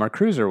 2 of them are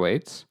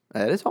cruiserweights.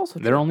 That is also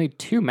true. There are only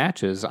 2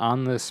 matches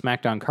on the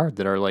SmackDown card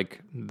that are like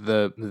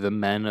the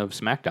men of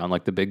SmackDown,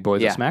 like the big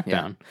boys of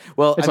SmackDown.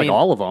 Well, It's I like mean,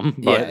 all of them,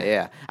 but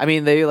yeah. I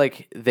mean,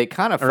 they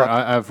kind of or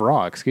of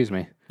Raw, excuse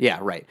me. Yeah,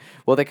 right.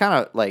 Well, they kind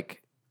of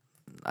like.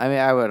 I mean,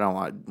 I don't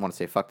want to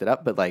say fucked it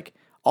up, but like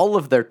all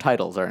of their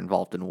titles are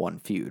involved in one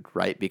feud,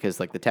 right? Because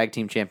like the tag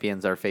team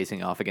champions are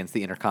facing off against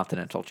the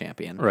Intercontinental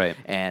Champion, Right.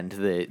 And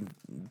the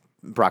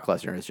Brock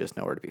Lesnar is just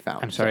nowhere to be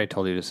found. I'm sorry I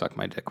told you to suck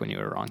my dick when you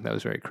were wrong. That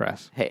was very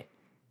crass. Hey,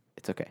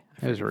 it's okay.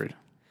 It was rude.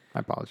 I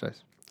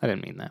apologize. I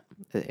didn't mean that.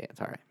 Hey, it's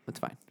all right. It's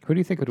fine. Who do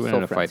you think would win Still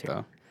in a friends fight,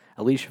 here.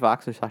 though? Alicia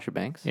Fox or Sasha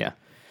Banks? Yeah.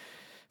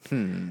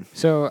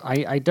 So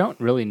I don't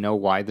really know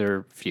why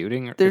they're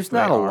feuding. Or There's if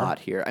not they a are. lot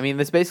here. I mean,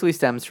 this basically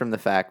stems from the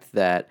fact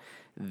that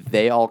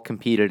they all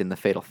competed in the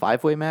Fatal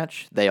 5-Way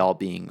match, they all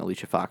being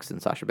Alicia Fox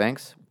and Sasha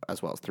Banks,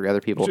 as well as 3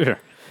 other people. Sure.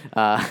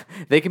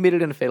 They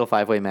competed in a Fatal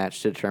 5-Way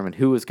match to determine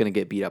who was going to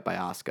get beat up by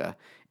Asuka.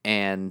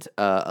 And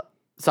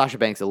Sasha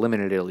Banks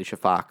eliminated Alicia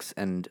Fox,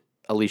 and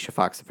Alicia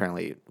Fox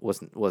apparently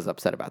was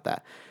upset about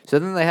that. So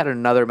then they had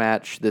another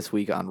match this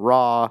week on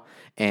Raw,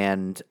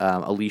 and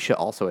Alicia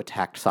also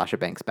attacked Sasha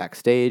Banks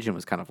backstage and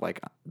was kind of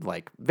like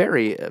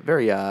very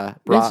Braun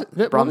this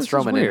is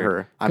Strowman in weird,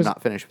 her "I'm 'cause-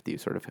 not finished with you"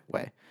 sort of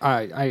way.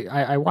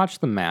 I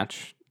watched the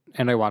match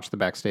and I watched the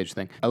backstage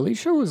thing.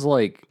 Alicia was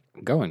like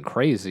going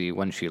crazy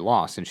when she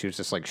lost, and she was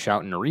just like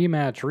shouting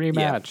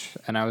rematch,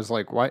 and I was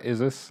like, "What is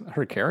this?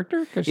 Her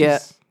character?" 'Cause Yeah,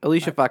 she's-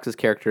 Alicia Fox's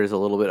character is a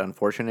little bit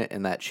unfortunate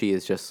in that she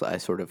is just a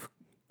sort of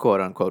quote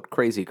unquote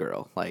crazy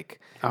girl. Like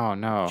Oh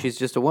no. she's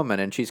just a woman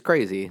and she's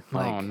crazy.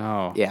 Like, oh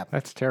no. yeah.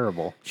 That's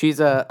terrible. She's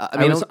a. I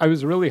mean, I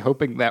was really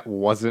hoping that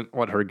wasn't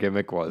what her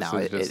gimmick was. no,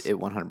 It's just- it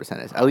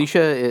 100% is.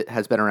 Alicia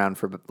has been around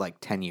for like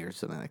 10 years,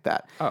 something like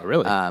that. Oh,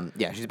 really?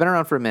 Yeah, she's been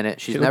around for a minute.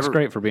 She's she never. looks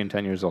great for being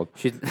 10 years old.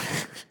 She's.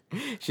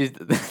 She's.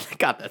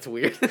 God, that's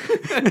weird.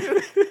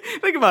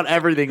 Think about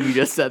everything you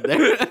just said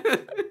there.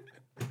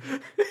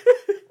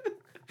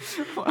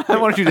 I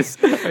want you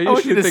to. I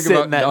want you to sit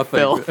in that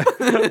filth.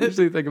 I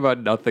usually think about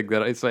nothing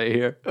that I say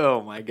here.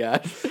 Oh my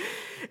gosh.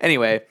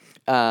 Anyway,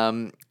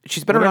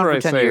 she's been Whenever around I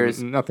for 10 say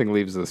years. nothing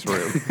leaves this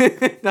room.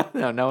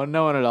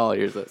 No one at all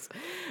hears this.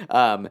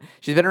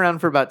 She's been around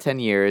for about 10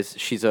 years.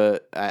 She's I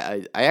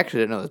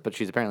actually didn't know this, but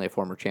she's apparently a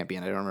former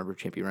champion. I don't remember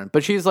champion run,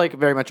 but she's like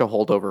very much a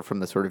holdover from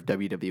the sort of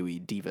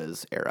WWE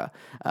Divas era,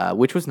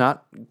 which was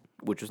not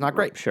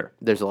great. Sure.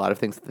 There's a lot of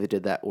things that they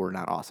did that were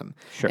not awesome.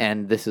 Sure.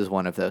 And this is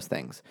one of those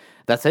things.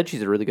 That said,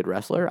 she's a really good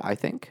wrestler, I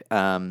think.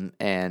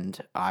 And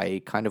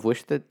I kind of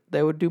wish that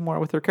they would do more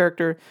with her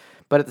character.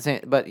 But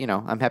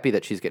I'm happy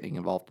that she's getting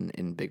involved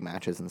in big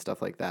matches and stuff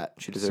like that.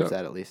 She deserves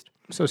that at least.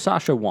 So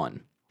Sasha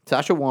won.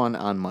 Sasha won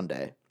on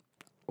Monday.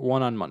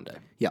 Won on Monday.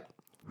 Yep.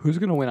 Who's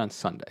going to win on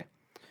Sunday?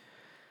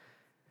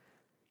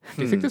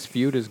 Do you think this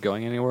feud is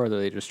going anywhere, or are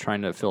they just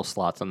trying to fill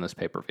slots on this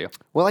pay-per-view?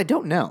 Well, I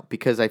don't know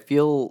because I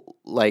feel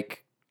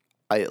like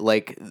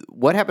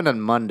what happened on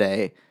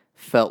Monday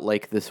felt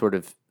like the sort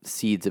of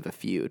seeds of a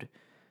feud.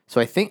 So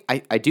I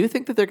do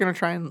think that they're going to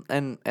try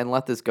and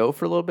let this go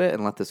for a little bit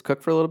and let this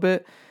cook for a little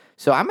bit.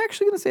 So I'm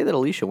actually going to say that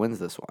Alicia wins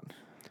this one.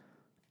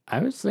 I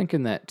was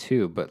thinking that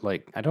too, but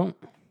like I don't.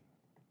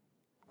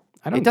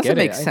 It doesn't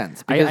make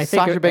sense because I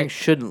think Sasha Banks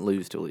shouldn't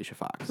lose to Alicia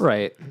Fox.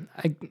 Right.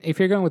 If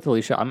you're going with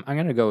Alicia, I'm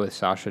going to go with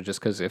Sasha just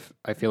because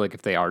I feel like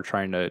if they are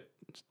trying to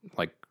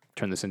like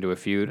turn this into a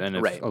feud, and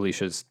if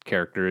Alicia's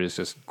character is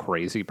just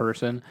crazy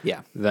person,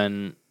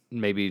 then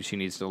maybe she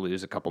needs to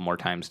lose a couple more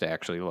times to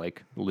actually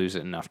like lose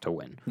it enough to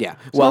win. Yeah.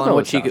 So well, and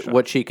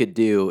what she could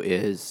do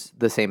is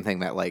the same thing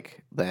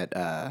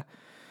that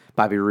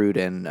Bobby Roode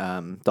and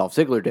Dolph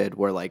Ziggler did,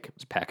 where like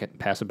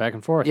pass it back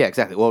and forth. Yeah,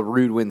 exactly. Well,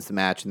 Roode wins the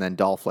match, and then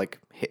Dolph like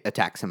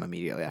attacks him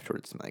immediately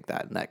afterwards, something like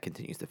that, and that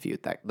continues the feud.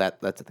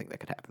 That's a thing that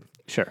could happen.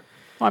 Sure.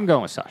 Well, I'm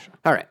going with Sasha.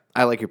 All right,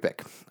 I like your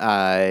pick.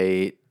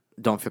 I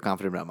don't feel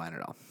confident about mine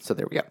at all. So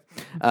there we go.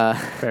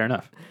 Fair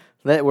enough.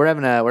 We're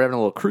having a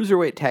little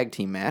cruiserweight tag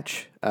team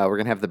match. We're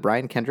gonna have the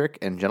Brian Kendrick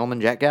and Gentleman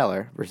Jack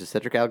Gallagher versus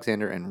Cedric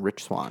Alexander and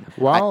Rich Swann.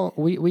 Well,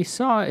 we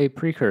saw a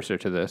precursor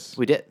to this.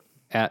 We did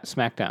at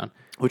SmackDown.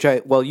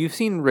 You've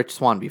seen Rich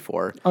Swann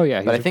before. Oh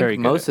yeah, but I think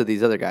most of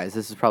these other guys,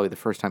 this is probably the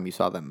first time you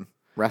saw them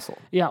wrestle.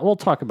 Yeah, we'll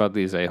talk about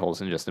these a-holes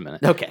in just a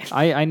minute. Okay.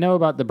 I know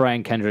about the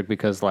Brian Kendrick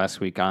because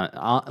last week on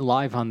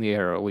live on the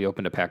air we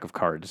opened a pack of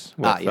cards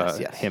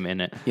with him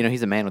in it. You know,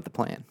 he's a man with a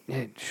plan.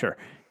 Yeah, sure.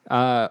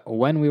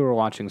 When we were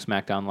watching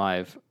SmackDown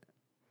Live,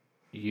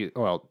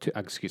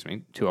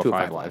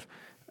 205 Live.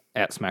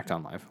 At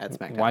SmackDown Live. At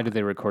SmackDown. Why did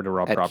they record a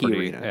Raw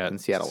property in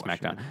Seattle,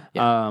 SmackDown?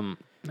 Yeah.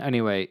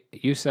 Anyway,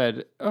 you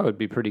said, it'd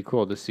be pretty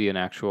cool to see an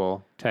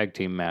actual tag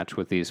team match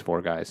with these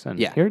four guys, and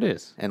here it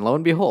is. And lo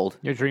and behold,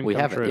 your dream we come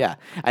have true. It. Yeah,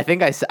 I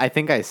think I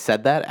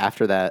said that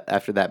after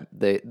that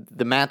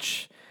the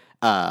match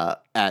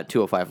at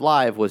 205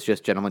 Live was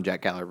just Gentleman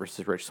Jack Gallagher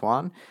versus Rich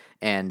Swann,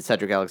 and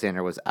Cedric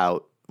Alexander was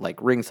out like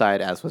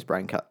ringside, as was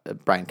Brian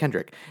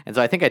Kendrick. And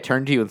so I think I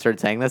turned to you and started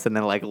saying this, and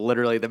then like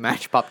literally the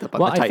match popped up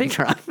on the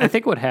Titantron. I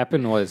think what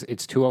happened was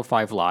it's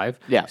 205 Live.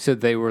 Yeah. So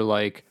they were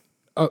like,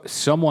 oh,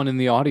 someone in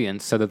the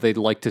audience said that they'd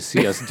like to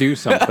see us do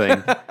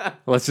something.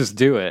 Let's just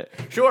do it.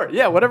 Sure.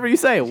 Yeah. Whatever you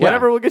say.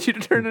 Whatever will get you to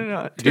turn it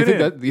on. Do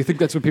you think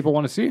that's what people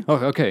want to see? Oh,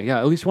 okay. Yeah.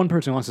 At least one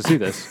person wants to see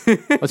this.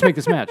 Let's make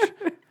this match.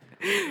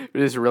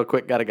 Just real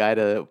quick, got a guy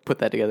to put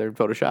that together in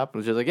Photoshop and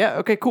was just like, yeah,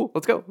 okay, cool,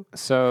 let's go.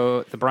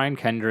 So the Brian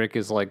Kendrick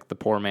is like the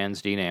poor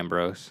man's Dean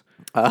Ambrose.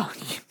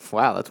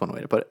 Wow, that's one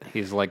way to put it.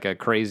 He's like a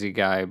crazy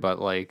guy,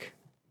 but like,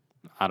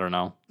 I don't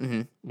know,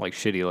 like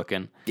shitty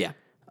looking. Yeah.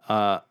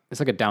 It's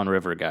like a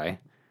downriver guy.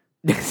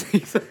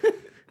 It's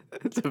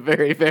a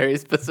very, very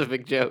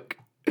specific joke.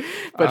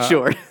 But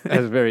sure.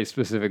 That's a very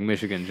specific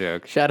Michigan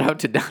joke. Shout out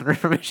to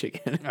Downriver,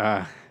 Michigan.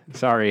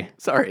 Sorry.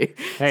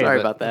 Hey, sorry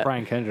about that.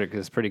 Brian Kendrick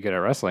is pretty good at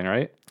wrestling,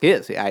 right? He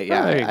is.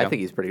 I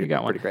think he's pretty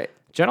great.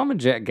 Gentleman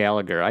Jack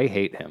Gallagher, I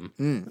hate him.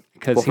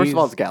 Well, first of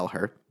all, it's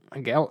Gallagher.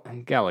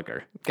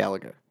 Gallagher.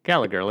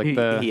 Like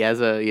he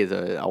has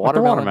a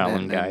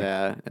watermelon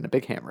guy and a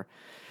big hammer.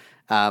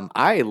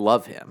 I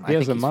love him. He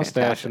has a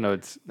mustache and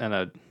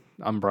an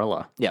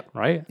umbrella. Yep.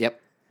 Right?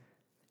 Yep.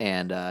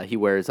 And he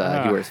wears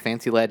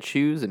fancy lad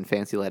shoes and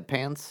fancy lad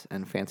pants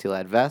and fancy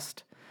lad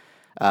vest,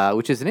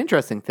 which is an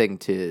interesting thing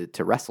to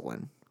wrestle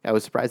in. I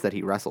was surprised that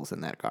he wrestles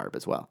in that garb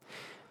as well.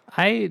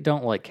 I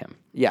don't like him.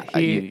 Yeah,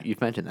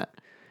 you've mentioned that.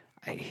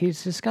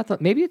 He's just got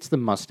maybe it's the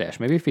mustache.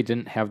 Maybe if he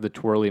didn't have the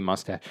twirly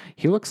mustache,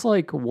 he looks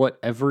like what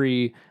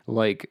every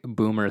like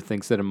boomer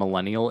thinks that a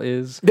millennial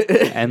is,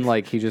 and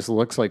like he just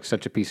looks like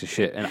such a piece of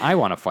shit. And I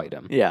want to fight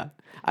him. Yeah,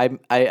 I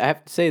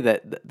have to say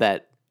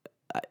that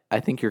I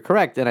think you're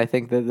correct, and I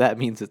think that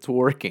means it's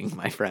working,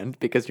 my friend,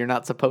 because you're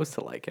not supposed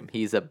to like him.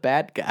 He's a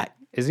bad guy.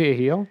 Is he a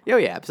heel? Oh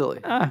yeah,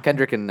 absolutely.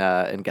 Kendrick and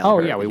Gallagher. Oh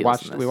yeah, we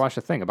watched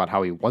a thing about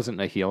how he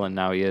wasn't a heel and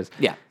now he is.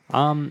 Yeah.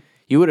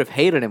 You would have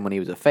hated him when he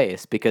was a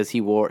face because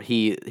he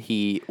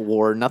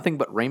wore nothing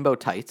but rainbow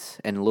tights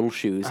and little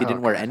shoes. He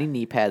didn't wear any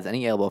knee pads,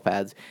 any elbow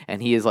pads,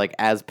 and he is like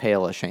as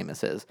pale as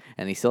Sheamus is.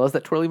 And he still has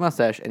that twirly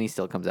mustache, and he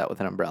still comes out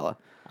with an umbrella.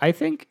 I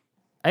think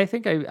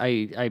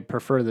I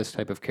prefer this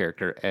type of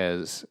character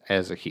as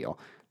a heel.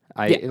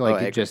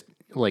 Just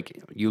like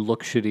you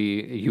look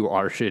shitty, you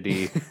are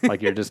shitty,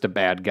 like you're just a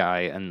bad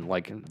guy, and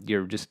like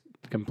you're just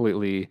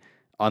completely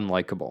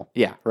unlikable.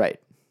 Yeah, right.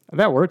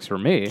 That works for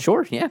me.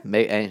 Sure, yeah.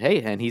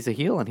 And he's a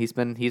heel, and he's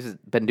been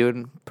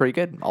doing pretty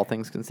good, all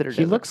things considered.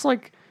 He looks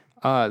like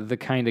the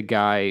kind of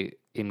guy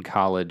in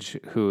college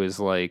who is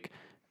like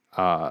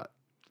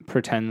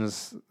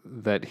pretends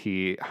that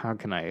he. How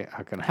can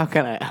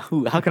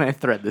I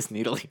thread this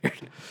needle here?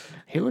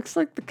 He looks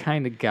like the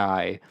kind of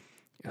guy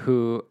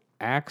who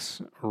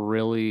acts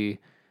really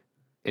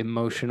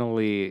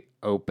emotionally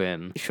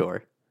open.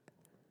 Sure.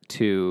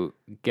 To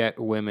get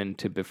women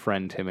to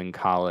befriend him in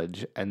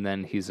college, and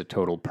then he's a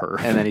total perv.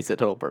 He's a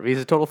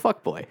total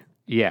fuckboy.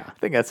 Yeah. I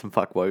think that's some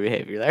fuckboy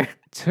behavior there.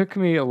 Took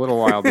me a little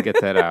while to get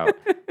that out.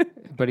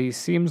 But he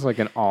seems like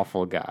an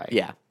awful guy.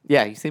 Yeah.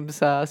 Yeah, he seems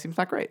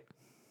not great.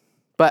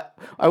 But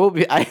I will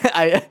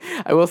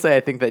say I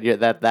think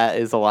that that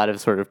is a lot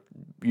of sort of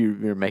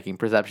you're making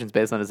perceptions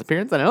based on his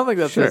appearance, and I don't think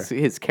that's Sure.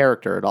 his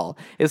character at all.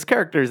 His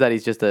character is that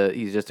he's just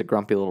a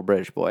grumpy little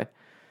British boy.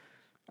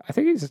 I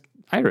think he's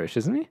Irish,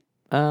 isn't he?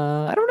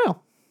 I don't know.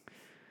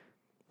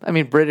 I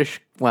mean,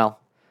 British. Well,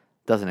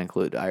 doesn't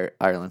include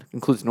Ireland.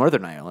 Includes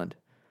Northern Ireland.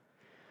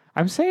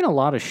 I'm saying a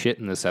lot of shit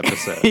in this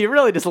episode. You're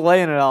really just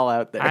laying it all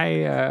out there.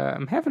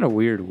 I'm having a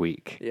weird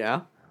week.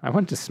 Yeah. I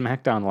went to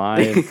SmackDown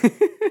Live.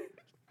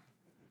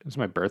 It was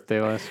my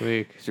birthday last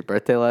week. It's your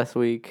birthday last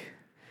week.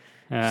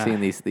 Uh, Seeing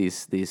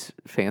these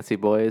fancy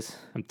boys.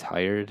 I'm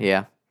tired.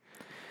 Yeah.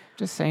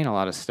 Just saying a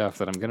lot of stuff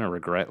that I'm gonna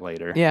regret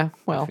later. Yeah. I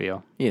Well,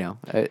 feel.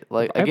 I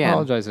I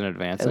apologize in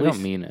advance. I least-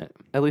 don't mean it.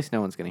 At least no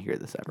one's gonna hear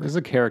this ever This is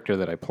a character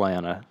that I play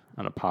on a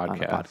podcast.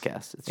 on a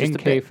podcast. It's In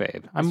just a bit.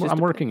 kayfabe. I'm just a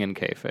bit. working in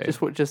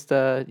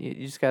kayfabe. You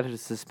just got to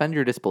suspend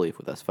your disbelief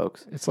with us,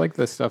 folks. It's like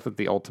the stuff that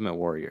the Ultimate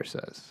Warrior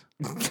says.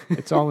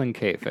 It's all in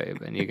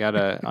kayfabe, and you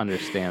gotta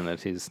understand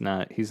that he's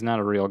not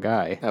a real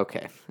guy.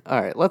 Okay.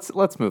 All right.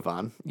 Let's move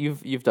on.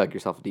 You've dug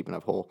yourself a deep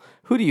enough hole.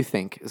 Who do you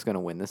think is going to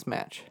win this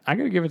match? I'm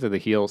gonna give it to the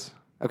heels.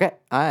 Okay.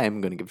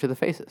 I'm going to give it to the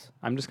faces.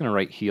 I'm just gonna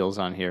write heels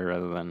on here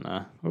rather than.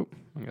 I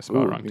guess Ooh,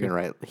 spell you're wrong going to too.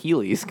 write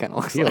Heelys, kind of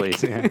looks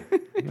Heelys. like. Yeah.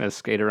 I'm gonna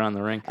skate around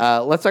the ring.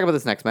 Let's talk about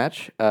this next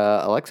match.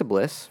 Alexa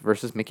Bliss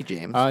versus Mickie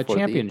James. for the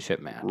Championship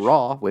match.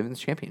 Raw Women's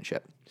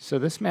Championship. So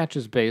this match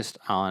is based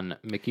on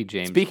Mickie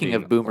James. Speaking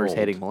of being boomers old.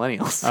 hating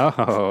millennials.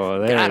 Oh,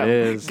 there Got it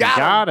him. is.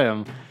 Got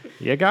him.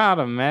 You got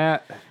him,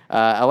 Matt.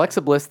 Alexa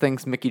Bliss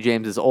thinks Mickie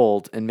James is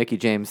old, and Mickie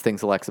James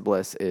thinks Alexa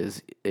Bliss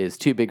is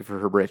too big for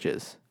her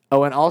britches.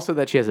 Oh, and also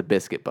that she has a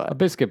biscuit A butt.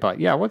 biscuit butt.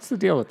 Yeah, what's the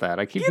deal with that?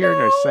 I keep hearing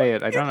her say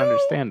it. I don't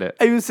understand it.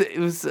 It was.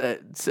 Is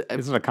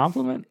it a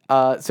compliment?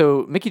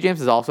 So Mickie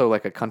James is also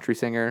like a country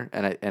singer,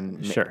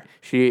 and Sure.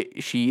 she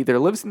either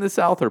lives in the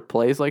South or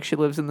plays like she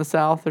lives in the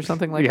South or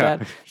something like Yeah,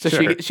 that. So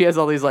sure. she has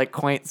all these like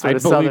quaint sort I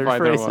of believe Southern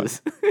either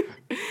phrases.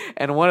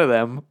 And one of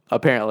them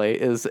apparently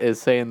is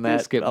saying that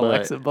Biscuit butt.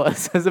 Alexa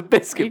Bliss has a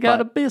biscuit You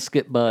got a butt,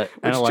 biscuit butt.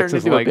 which And turned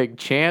Alexa's into like, a big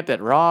chant at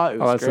Raw. It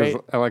was great.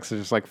 Alexa's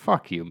just like,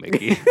 fuck you,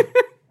 Mickey.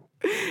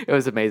 It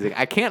was amazing.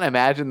 I can't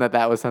imagine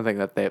that was something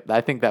that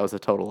I think that was a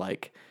total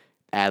like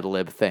ad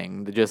lib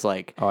thing. Just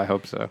like Oh, I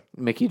hope so.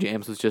 Mickie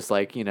James was just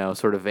like,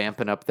 sort of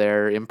vamping up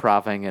there,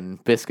 improving,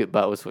 and biscuit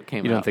butt was what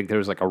came You out. don't think there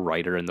was like a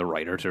writer in the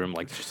writer's room,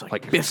 like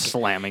biscuit.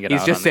 slamming it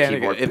He's out just on the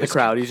standing keyboard? in the Biscuit.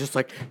 crowd. He's just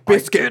like,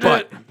 biscuit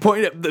butt.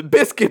 Point at the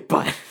biscuit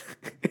butt.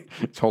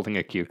 It's holding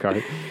a cue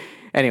card.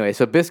 Anyway,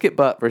 so Biscuit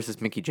Butt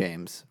versus Mickie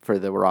James for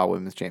the Raw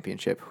Women's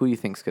Championship. Who do you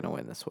think's going to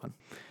win this one?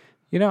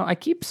 I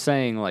keep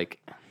saying like,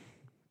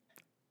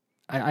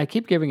 I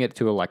keep giving it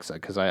to Alexa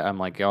because I'm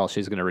like, oh,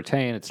 she's going to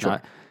retain. It's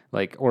not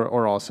like,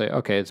 or I'll say,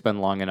 okay, it's been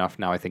long enough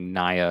now. I think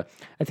Nia.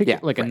 I think Yeah,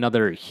 right.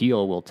 another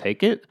heel will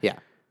take it. Yeah.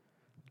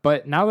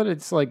 But now that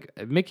it's like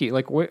Mickie,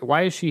 like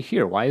why is she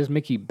here? Why is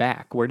Mickie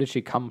back? Where did she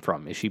come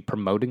from? Is she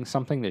promoting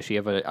something? Does she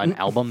have an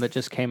album that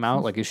just came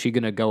out? Like, is she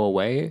going to go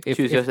away?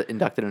 She was just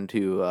inducted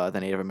into the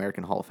Native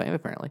American Hall of Fame,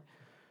 apparently.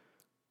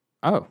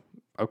 Oh,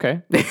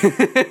 okay.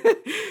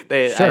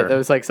 That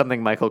was like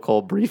something Michael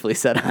Cole briefly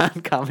said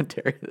on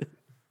commentary.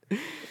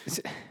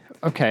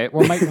 Okay.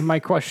 Well, my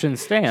question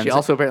stands. She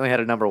also apparently had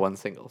a #1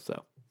 single,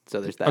 so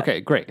there's that.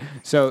 Okay, great.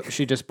 So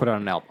she just put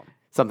out an album.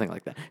 Something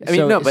like that. I mean,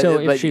 So- no, but, so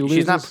if but she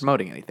she's not loses-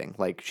 promoting anything.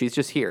 Like, she's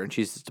just here, and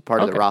she's just a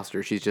part of the Okay.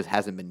 roster. She just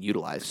hasn't been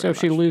utilized So very if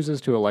she much. loses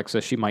to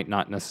Alexa, she might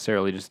not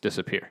necessarily just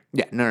disappear.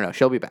 Yeah, no.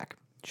 She'll be back.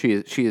 She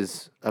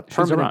is a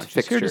permanent around. She's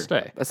fixture. here to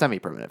stay. A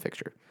semi-permanent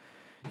fixture.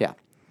 Yeah.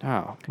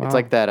 Oh, It's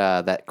like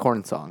that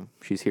Korn song.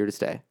 She's here to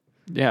stay.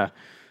 yeah.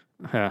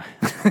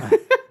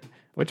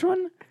 Which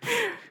one?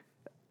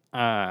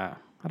 I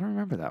don't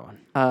remember that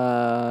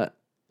one.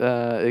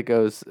 It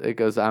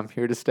goes. I'm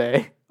here to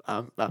stay.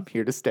 I'm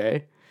here to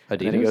stay. And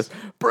then he Adidas? goes,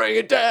 bring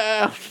it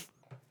down.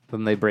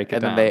 Then they break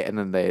it And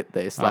down. then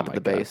they slap Oh at my the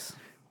God. bass.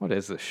 What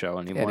is this show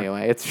anymore?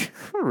 Anyway, it's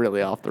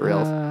really off the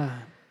rails.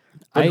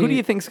 But who do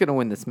you think's gonna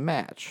win this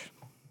match?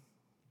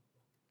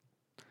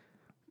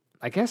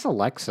 I guess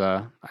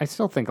Alexa. I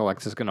still think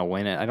Alexa's gonna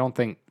win it. I don't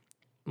think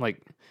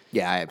like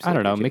Yeah, I I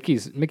absolutely. don't know.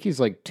 do. Mickey's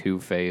like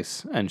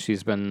Two-Face, and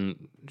she's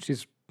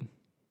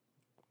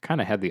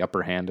kind of had the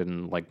upper hand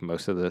in like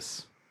most of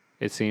this.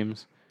 It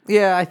seems.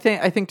 Yeah, I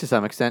think to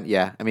some extent,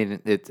 yeah. I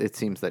mean, it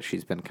seems that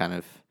she's been kind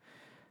of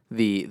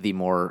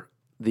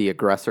the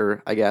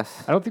aggressor, I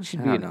guess. I don't think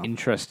she'd be I an don't know.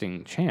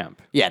 interesting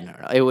champ. Yeah, no,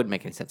 it wouldn't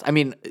make any sense. I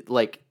mean,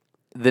 like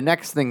the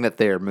next thing that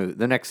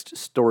the next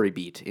story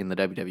beat in the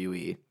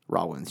WWE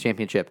Raw Women's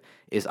Championship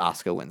is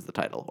Asuka wins the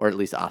title, or at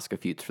least Asuka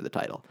feuds for the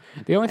title.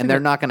 The only thing And they're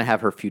not going to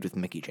have her feud with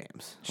Mickie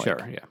James. Like,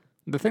 Sure, yeah.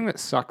 The thing that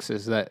sucks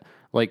is that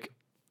like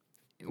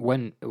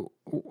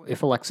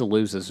if Alexa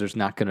loses, there's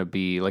not going to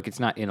be like it's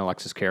not in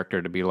Alexa's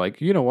character to be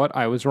like, you know what,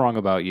 I was wrong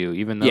about you,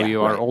 even though Yeah,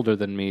 you are right. older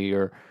than me,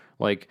 or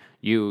like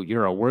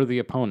you're a worthy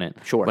opponent.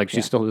 Sure, like she's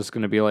yeah. still just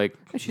going to be like,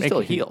 She's still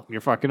a heel.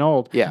 You're fucking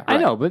old. Yeah, I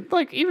right. know, but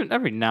like even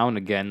every now and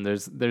again,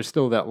 there's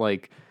still that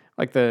like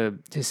the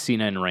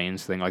Cena and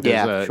Reigns thing. Like there's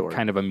Yeah, a sure.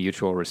 kind of a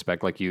mutual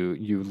respect. Like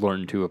you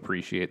learn to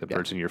appreciate the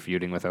person you're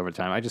feuding with over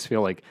time. I just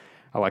feel like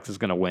Alexa's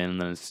going to win,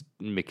 and then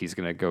Mickey's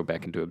going to go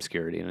back into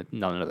obscurity, and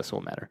none of this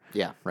will matter.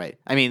 Yeah, right.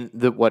 I mean,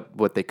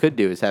 what they could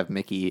do is have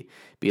Mickey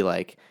be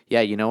like,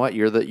 yeah, you know what,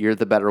 you're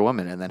the better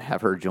woman, and then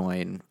have her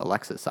join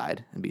Alexa's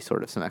side and be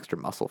sort of some extra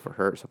muscle for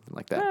her or something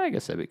like that. I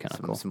guess that'd be kind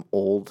of cool. Some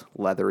old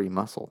leathery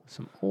muscle.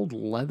 Some old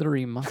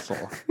leathery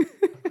muscle.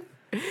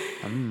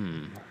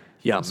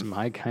 Yeah, That's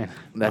my kind.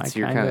 That's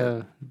your kind kinda-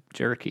 of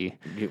jerky.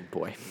 You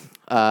boy.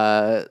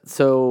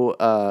 So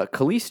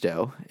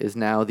Kalisto is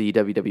now the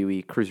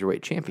WWE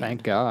Cruiserweight Champion.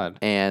 Thank God.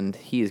 And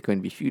he is going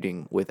to be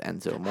feuding with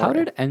Enzo Amore. How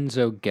did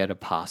Enzo get a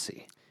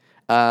posse?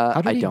 How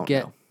did I he don't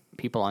get know.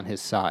 people on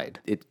his side?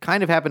 It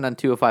kind of happened on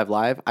 205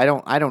 Live. I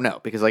don't know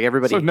because like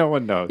everybody. So no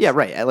one knows. Yeah,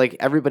 right. Like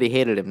everybody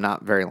hated him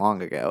not very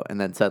long ago, and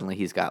then suddenly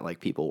he's got like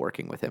people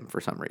working with him for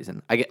some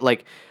reason.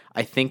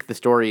 I think the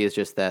story is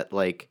just that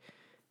like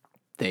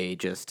they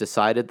just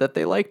decided that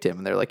they liked him,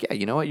 and they're like, yeah,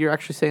 you know what, you're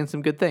actually saying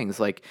some good things.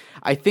 Like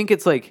I think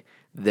it's like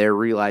they're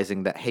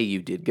realizing that hey,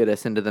 you did get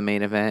us into the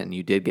main event, and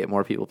you did get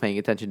more people paying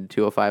attention to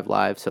 205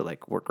 Live, so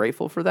like we're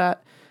grateful for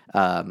that.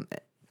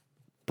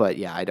 But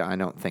yeah, I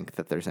don't think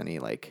that there's any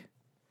like.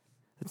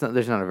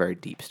 There's not a very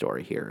deep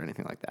story here or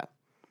anything like that.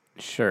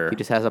 Sure. He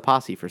just has a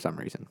posse for some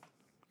reason.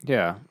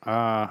 Yeah.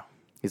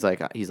 He's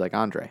like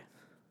Andre.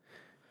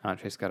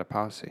 Andre's got a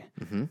posse.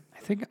 Mm-hmm. I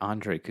think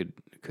Andre could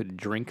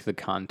drink the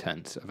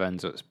contents of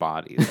Enzo's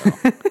body,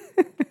 though.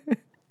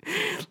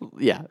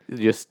 Yeah,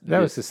 just That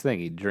was his thing.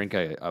 He'd drink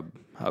a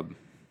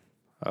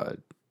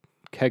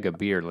keg of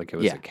beer like it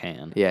was Yeah. a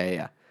can.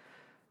 yeah.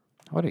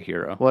 What a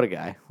hero. What a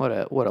guy. What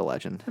a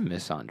legend. I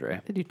miss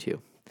Andre. I do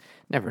too.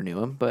 Never knew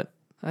him, but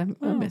I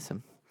miss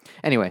him.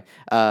 Anyway,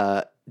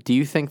 do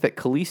you think that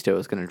Kalisto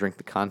is going to drink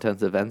the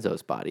contents of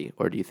Enzo's body,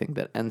 or do you think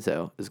that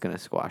Enzo is going to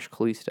squash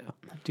Kalisto?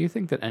 Do you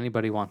think that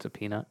anybody wants a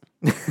peanut?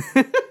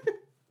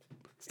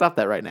 Stop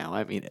that right now.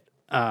 I mean it.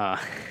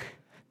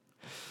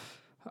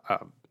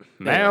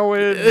 Now,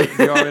 do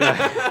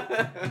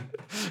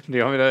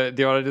you want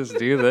to just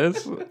do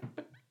this?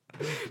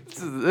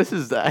 This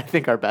is I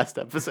think, our best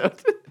episode.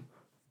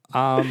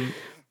 I'll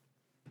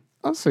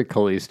say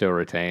Kalisto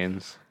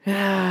retains.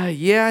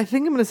 Yeah, I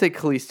think I'm going to say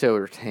Kalisto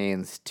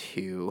retains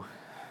too.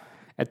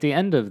 At the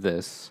end of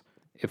this,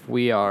 if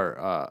we're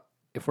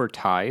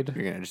tied,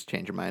 You're going to just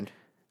change your mind?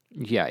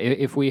 yeah,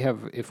 if we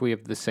have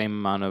the same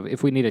amount of,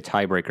 if we need a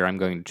tiebreaker, I'm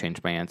going to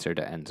change my answer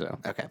to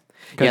Enzo. Okay.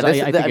 Because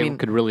Yeah, I think it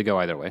could really go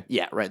either way.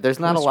 Yeah, right. There's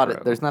not a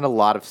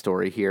lot of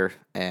story here,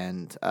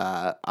 and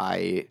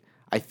I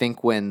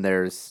think when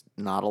there's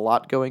not a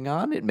lot going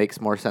on, it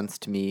makes more sense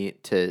to me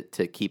to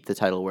keep the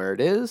title where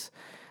it is.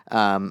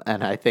 And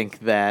I think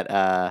that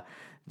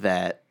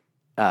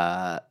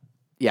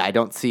yeah, I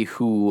don't see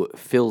who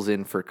fills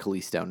in for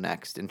Kalisto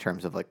next in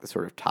terms of like the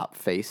sort of top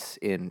face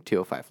in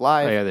 205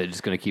 Live. Oh, yeah, they're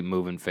just going to keep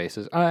moving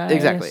faces.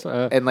 Exactly.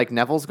 Yes, And like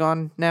Neville's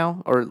gone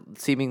now, or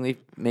seemingly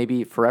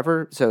maybe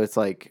forever. So it's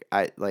like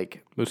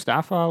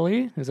Mustafa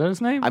Ali? Is that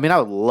his name? I mean, I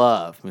would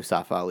love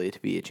Mustafa Ali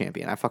to be a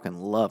champion. I fucking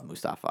love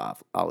Mustafa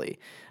Ali,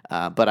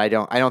 but I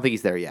don't think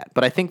he's there yet.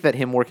 But I think that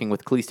him working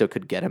with Kalisto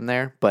could get him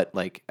there. But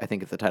like, I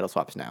think if the title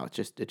swaps now, it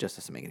just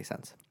doesn't make any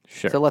sense.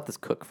 Sure. So let this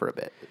cook for a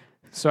bit.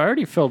 So I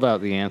already filled out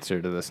the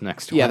answer to this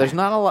next one. Yeah, there's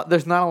not a lot.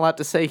 There's not a lot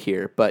to say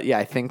here. But yeah,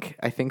 I think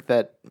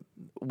that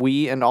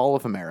we and all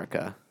of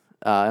America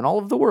and all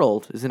of the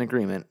world is in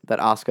agreement that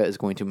Asuka is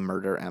going to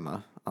murder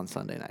Emma on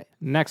Sunday night.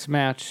 Next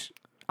match,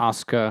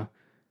 Asuka,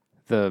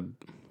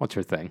 what's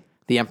her thing?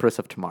 The Empress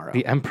of Tomorrow.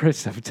 The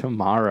Empress of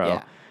Tomorrow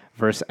Yeah.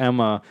 versus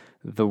Emma,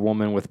 the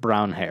woman with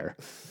brown hair.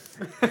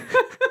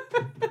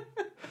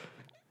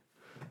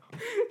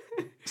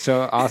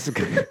 So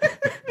Asuka,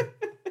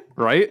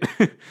 right?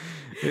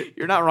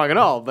 You're not wrong at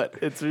all, but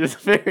it's just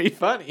very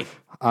funny.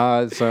 So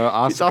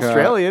Asuka, She's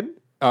Australian.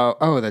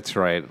 Oh, that's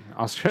right.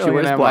 Australian She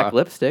wears Emma. black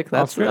lipstick.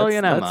 That's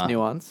Australian that's Emma.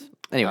 nuance.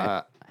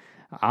 Anyway,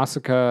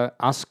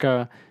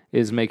 Asuka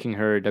is making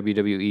her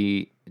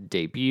WWE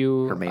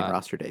debut. her main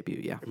roster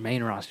debut. Yeah.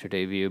 main roster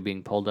debut,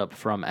 being pulled up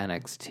from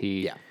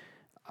NXT.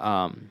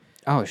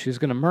 Yeah. She's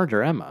gonna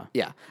murder Emma.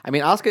 Yeah. I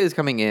mean, Asuka is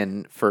coming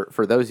in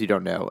for those who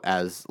don't know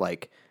as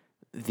like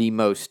the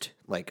most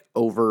like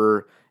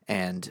over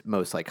and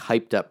most like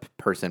hyped up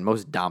person,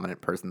 most dominant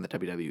person that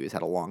WWE has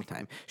had a long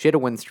time. She had a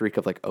win streak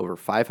of like over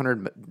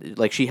 500.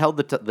 Like she held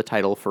the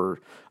title for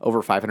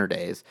over 500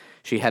 days.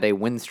 She had a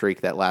win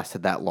streak that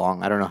lasted that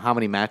long. I don't know how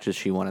many matches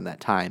she won in that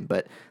time,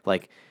 but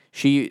like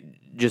she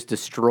just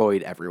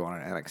destroyed everyone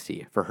in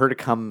NXT. For her to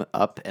come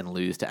up and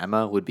lose to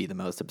Emma would be the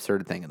most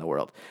absurd thing in the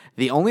world.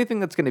 The only thing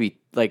that's going to be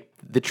like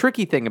the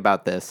tricky thing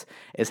about this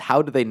is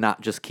how do they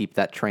not just keep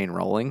that train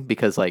rolling?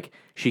 Because like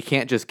she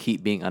can't just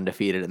keep being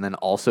undefeated and then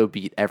also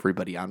beat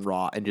everybody on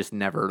Raw and just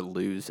never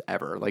lose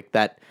ever. Like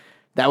that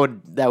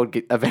would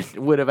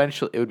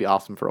eventually, it would be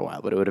awesome for a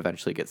while, but it would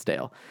eventually get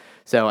stale.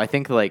 So I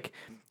think like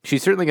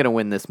she's certainly going to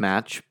win this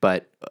match,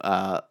 but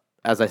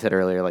as I said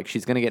earlier, like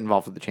she's going to get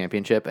involved with the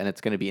championship, and it's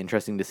going to be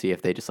interesting to see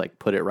if they just like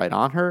put it right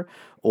on her,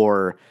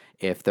 or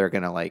if they're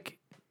going to like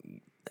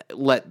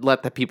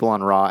let the people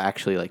on Raw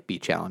actually like be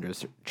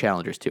challengers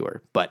to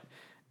her. But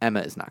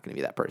Emma is not going to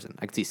be that person.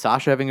 I could see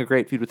Sasha having a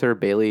great feud with her.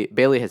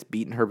 Bailey has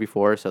beaten her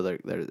before, so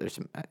there's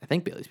some. I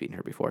think Bailey's beaten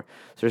her before,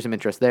 so there's some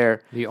interest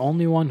there. The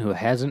only one who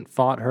hasn't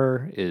fought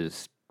her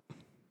is,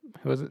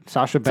 who was it?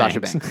 Sasha Banks. Sasha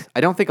Banks.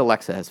 I don't think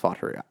Alexa has fought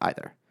her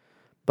either,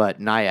 but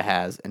Nia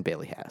has and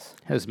Bailey has.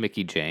 Has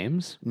Mickie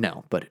James?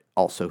 No, but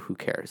also who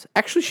cares?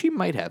 Actually, she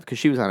might have because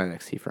she was on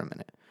NXT for a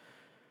minute.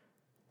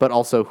 But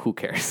also, who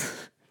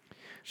cares?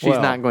 She's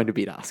not going to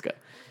beat Asuka.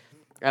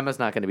 Emma's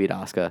not going to beat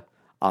Asuka.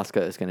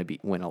 Asuka is going to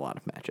win a lot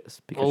of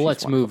matches. Well,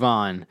 let's move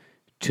on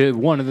to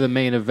one of the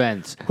main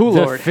events. The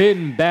Lord?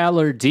 Finn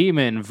Balor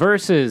Demon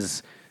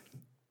versus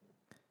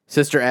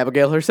Sister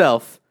Abigail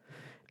herself,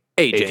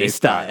 AJ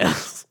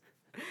Styles.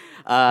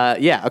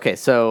 Okay.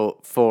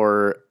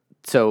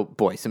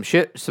 Boy, some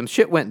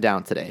shit went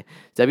down today.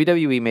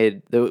 WWE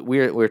made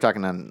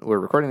we're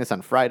recording this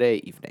on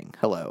Friday evening.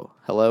 Hello,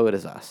 it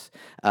is us.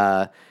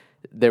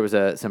 There was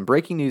some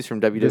breaking news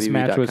from WWE. This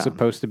match was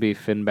supposed to be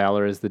Finn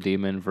Balor as the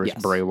Demon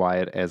versus Bray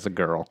Wyatt as a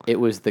girl. It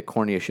was the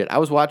corniest shit. I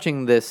was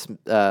watching this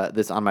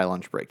on my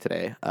lunch break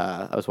today.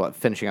 I was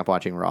finishing up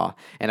watching Raw,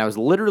 and I was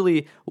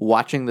literally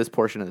watching this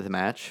portion of the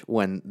match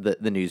when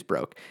the news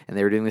broke. And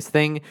they were doing this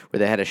thing where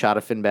they had a shot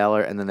of Finn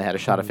Balor, and then they had a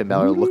shot of Finn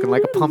Balor looking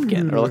like a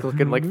pumpkin or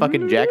looking like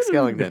fucking Jack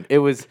Skellington. It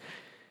was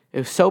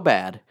so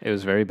bad. It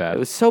was very bad. It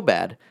was so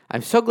bad.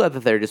 I'm so glad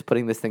that they're just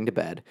putting this thing to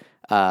bed.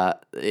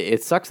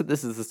 It sucks that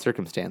this is the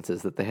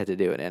circumstances that they had to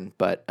do it in,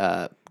 but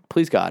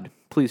please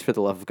for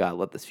the love of God,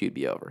 let this feud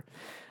be over.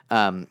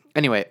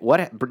 Anyway,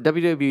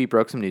 WWE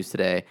broke some news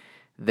today.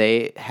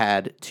 They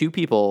had 2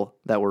 people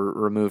that were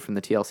removed from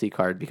the TLC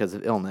card because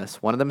of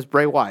illness. One of them is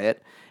Bray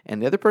Wyatt,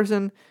 and the other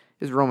person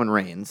is Roman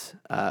Reigns,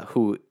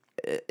 who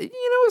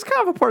is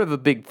kind of a part of a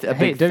big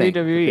WWE,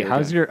 thing.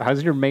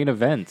 how's your main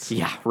events?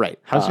 Yeah, right.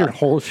 How's your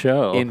whole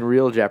show? In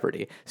real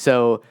jeopardy.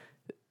 So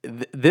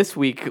this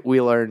week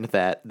we learned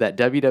that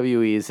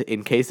WWE's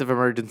in case of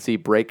emergency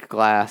break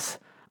glass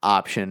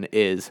option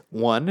is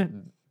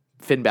 1,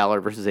 Finn Balor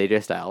versus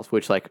AJ Styles,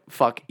 which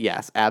fuck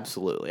yes,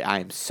 absolutely. I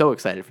am so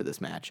excited for this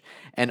match.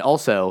 And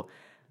also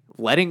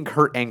letting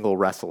Kurt Angle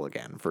wrestle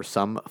again for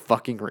some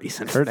fucking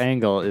reason. Kurt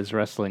Angle is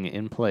wrestling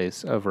in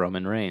place of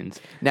Roman Reigns.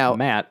 Now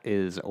Matt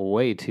is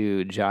way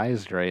too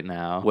jazzed right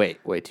now.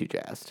 Way too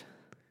jazzed.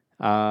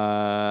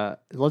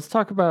 Let's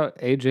talk about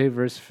AJ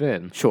versus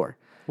Finn. Sure.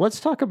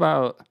 Let's talk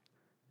about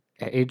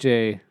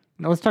AJ.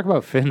 No, let's talk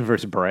about Finn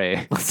versus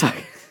Bray. Let's talk.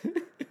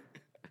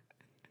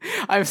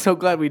 I'm so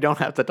glad we don't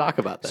have to talk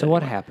about that. So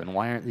what happened?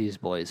 Why aren't these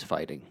boys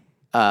fighting?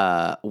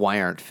 Why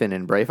aren't Finn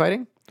and Bray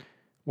fighting?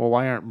 Well,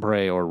 why aren't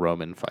Bray or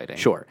Roman fighting?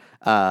 Sure.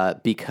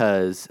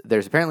 Because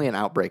there's apparently an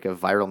outbreak of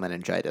viral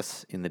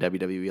meningitis in the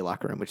WWE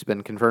locker room, which has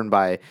been confirmed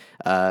by,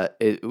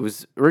 it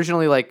was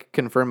originally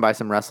confirmed by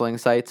some wrestling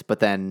sites, but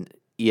then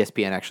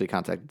ESPN actually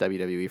contacted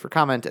WWE for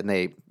comment, and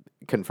they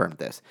confirmed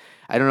this.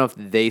 I don't know if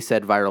they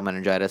said viral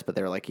meningitis, but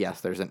they were like,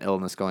 yes, there's an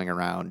illness going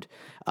around.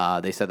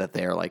 They said that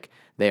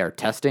they are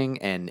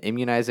testing and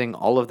immunizing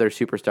all of their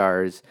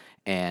superstars,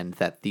 and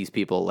that these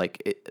people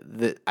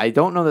I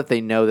don't know that they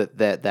know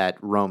that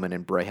Roman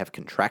and Bray have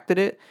contracted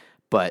it,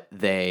 but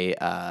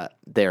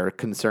they're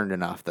concerned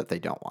enough that they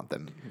don't want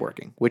them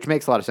working, which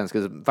makes a lot of sense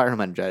because viral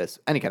meningitis,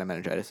 any kind of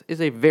meningitis,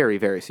 is a very,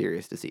 very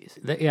serious disease.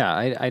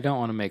 I don't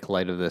want to make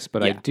light of this,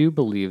 but I do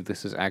believe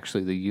this is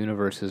actually the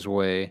universe's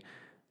way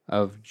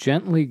of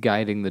gently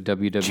guiding the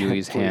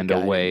WWE's hand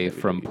away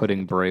from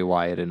putting Bray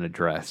Wyatt in a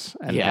dress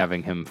and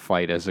having him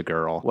fight as a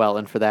girl. Well,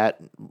 and for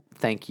that,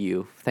 thank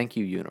you,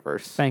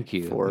 universe. Thank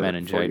you,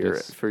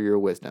 meningitis, for your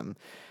wisdom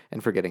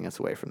and for getting us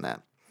away from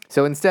that.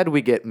 So instead,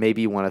 we get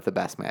maybe one of the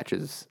best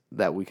matches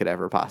that we could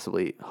ever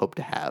possibly hope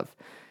to have: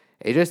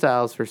 AJ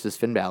Styles versus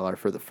Finn Balor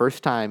for the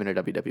first time in a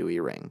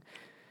WWE ring.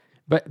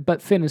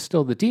 But Finn is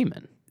still the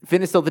Demon.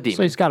 Finn is still the Demon.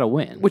 So he's got to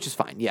win. Which is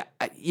fine. Yeah.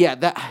 I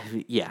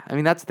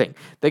mean, that's the thing.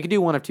 They could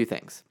do one of 2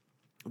 things.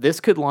 This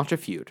could launch a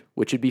feud,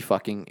 which would be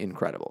fucking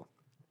incredible.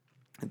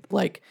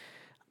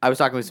 I was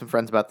talking with some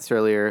friends about this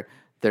earlier.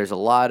 There's a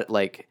lot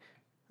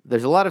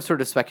of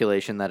sort of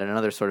speculation that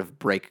another sort of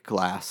break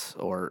glass,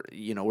 or,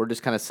 we're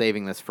just kind of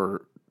saving this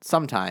for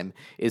some time,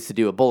 is to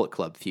do a Bullet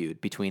Club feud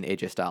between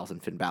AJ Styles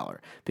and Finn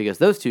Balor, because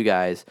those 2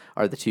 guys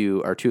are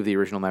two of the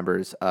original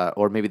members,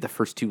 or maybe the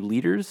first 2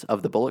 leaders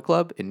of the Bullet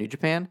Club in New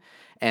Japan.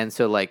 And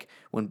so,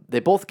 when they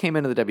both came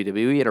into the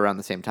WWE at around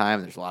the same time,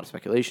 there's a lot of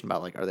speculation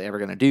about, are they ever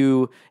going to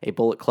do a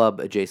Bullet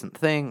Club adjacent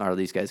thing? Are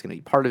these guys going to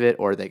be part of it?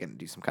 Or are they going to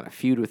do some kind of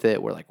feud with it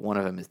where, one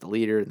of them is the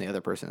leader and the other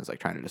person is,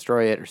 trying to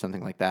destroy it or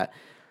something like that?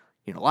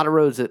 A lot of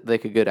roads that they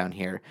could go down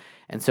here.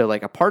 And so,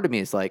 a part of me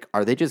is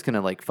are they just going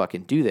to,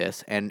 fucking do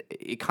this? And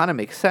it kind of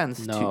makes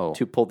sense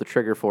to pull the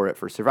trigger for it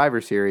for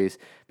Survivor Series,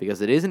 because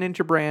it is an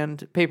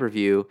interbrand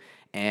pay-per-view,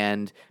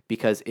 and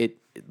because a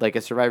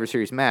Survivor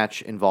Series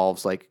match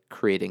involves,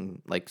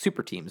 creating,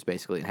 super teams,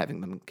 basically, and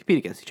having them compete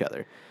against each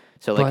other.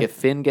 So, if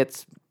Finn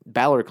gets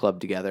Balor Club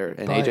together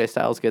and AJ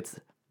Styles gets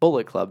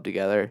Bullet Club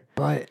together,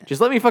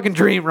 just let me fucking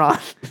dream, Ron.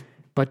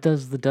 But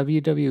does the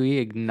WWE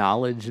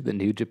acknowledge that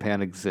New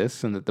Japan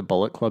exists and that the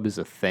Bullet Club is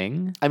a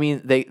thing? I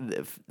mean,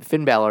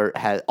 Finn Balor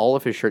had all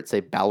of his shirts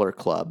say Balor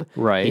Club.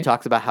 Right. He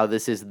talks about how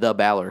this is the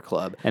Balor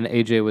Club. And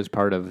AJ was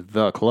part of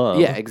the club.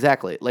 Yeah,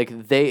 exactly.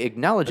 Like they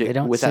acknowledge it They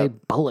don't without, say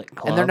Bullet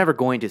Club. and they're never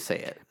going to say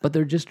it. But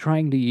they're just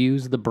trying to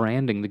use the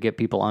branding to get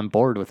people on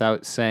board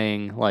without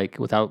saying, like,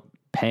 without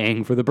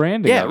paying for the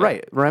branding. Yeah, of it.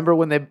 right. Remember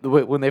when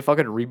they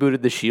fucking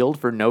rebooted the Shield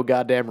for no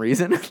goddamn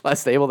reason? A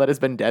stable that has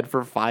been dead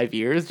for 5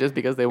 years just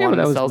because they Yeah, wanted but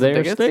that to was sell some their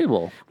tickets.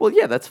 stable. Well,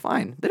 yeah, that's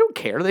fine. They don't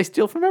care. They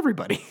steal from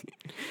everybody.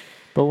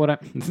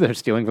 But they're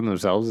stealing from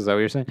themselves? Is that what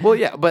you're saying? Well,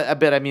 yeah,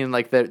 but I mean,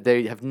 like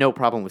they have no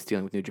problem with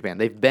stealing with New Japan.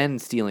 They've been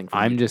stealing from.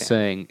 I'm New just Japan.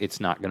 saying it's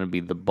not going to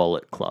be the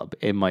Bullet Club.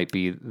 It might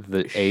be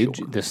the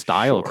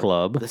Style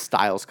Club, The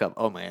Styles Club.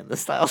 Oh man, the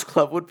Styles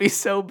Club would be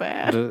so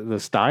bad. the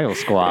Style They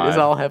Squad. just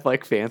all have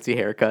like fancy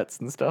haircuts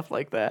and stuff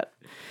like that.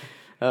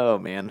 Oh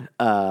man.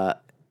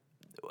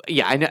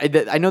 Yeah,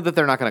 I know that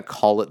they're not going to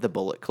call it the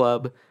Bullet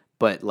Club,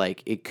 but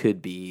like it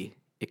could be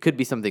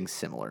something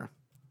similar.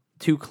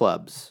 Two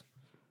clubs,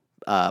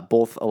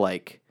 both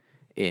alike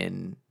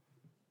in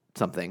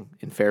something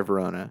in Fair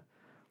Verona,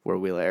 where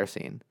Wheeler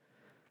Arsene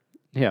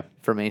Yeah.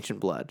 from Ancient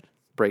Blood,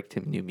 Break to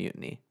New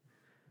Mutiny.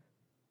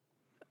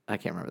 I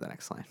can't remember the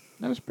next line.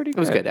 That was pretty It good.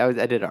 was good.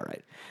 I did all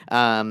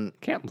right.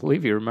 Can't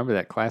believe you remember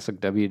that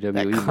classic WWE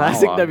That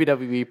classic monologue.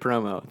 WWE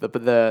promo,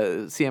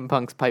 the CM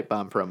Punk's pipe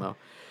bomb promo.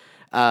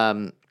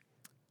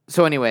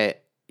 So anyway,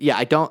 yeah,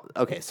 I don't.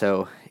 Okay,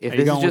 so if Are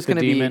you this is going just with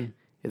going the to be, Demon?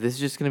 if this is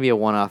just going to be a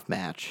one-off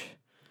match,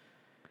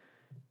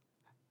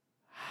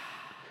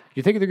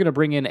 You think they're going to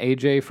bring in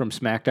AJ from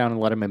SmackDown and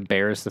let him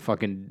embarrass the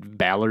fucking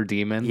Balor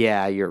Demon?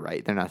 yeah, you're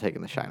right. They're not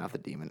taking the shine off the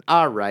Demon.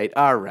 All right,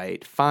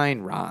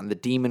 fine, Ron. The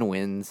Demon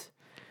wins.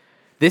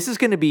 This is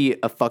going to be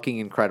a fucking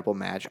incredible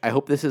match. I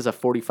hope this is a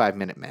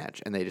 45-minute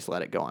match and they just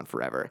let it go on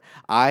forever.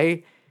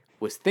 I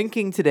was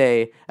thinking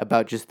today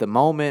about just the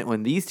moment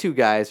when these two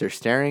guys are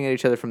staring at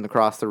each other from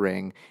across the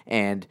ring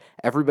and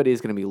everybody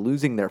is going to be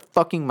losing their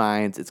fucking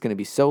minds. It's going to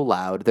be so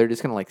loud. They're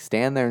just going to like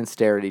stand there and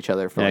stare at each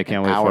other for Yeah, I like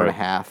can't an wait hour for and a it.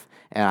 half.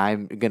 And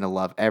I'm going to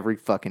love every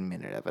fucking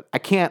minute of it. I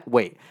can't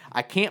wait.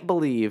 I can't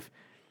believe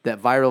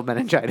that Viral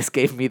Meningitis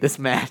gave me this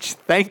match.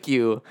 Thank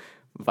you,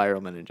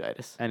 Viral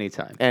Meningitis.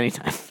 Anytime.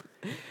 Anytime.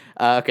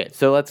 Okay,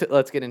 so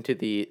let's get into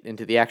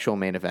the actual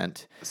main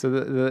event. So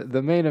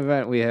the main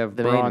event, we have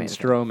The main Braun main event.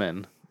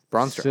 Strowman,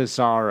 Braun Strowman.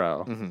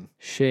 Cesaro,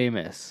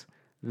 Sheamus,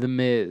 The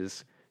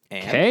Miz,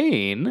 And?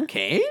 Kane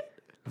Kane?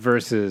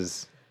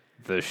 versus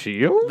The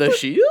Shield. The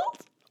Shield?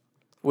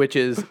 Which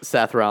is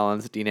Seth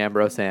Rollins, Dean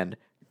Ambrose, and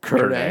Kurt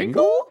Kurt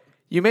Angle?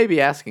 You may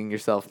be asking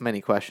yourself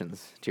many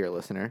questions, dear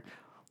listener.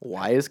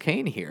 Why is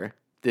Kane here?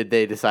 Did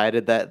they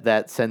decided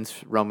that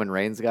since Roman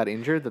Reigns got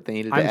injured that they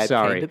needed to I'm add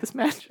sorry. Kane to this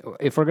match?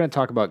 If we're going to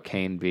talk about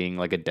Kane being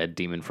like a dead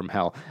demon from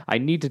hell, I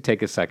need to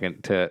take a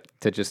second to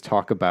just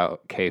talk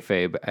about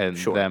kayfabe and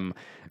Sure. them.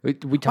 We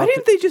Why talked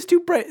didn't they just do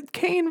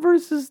Kane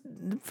versus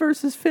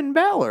Finn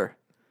Balor?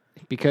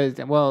 because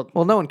Well,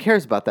 no one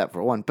cares about that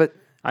for one, but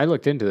I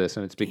looked into this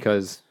and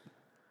it's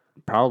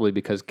probably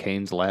because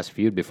Kane's last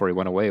feud before he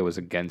went away was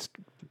against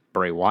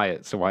Bray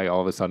Wyatt. So why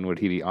all of a sudden would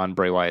he be on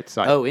Bray Wyatt's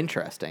side? oh,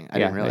 interesting. I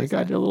didn't realize I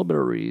that. did a little bit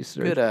of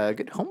research.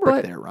 Good homework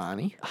But- there,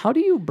 Ronnie. How do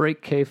you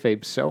break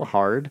kayfabe so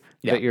hard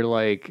Yeah. that you're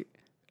like,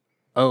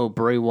 oh,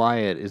 Bray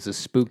Wyatt is a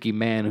spooky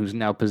man who's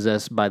now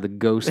possessed by the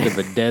ghost of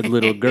a dead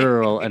little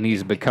girl, and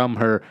he's become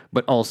her,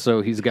 but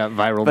also he's got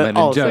viral But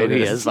meningitis. also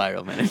he has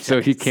viral meningitis.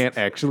 So he can't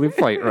actually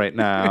fight right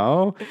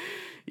now.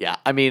 Yeah,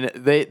 I mean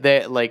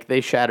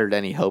they shattered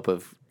any hope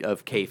of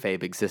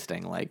kayfabe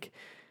existing like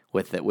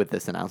with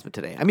this announcement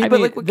today. I mean, but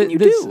like what can you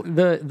do?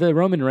 The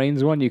Roman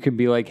Reigns one, you can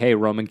be like, hey,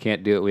 Roman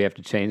can't do it. We have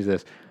to change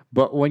this.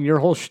 But when your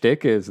whole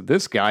shtick is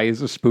this guy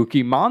is a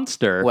spooky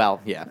monster, Well,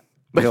 yeah.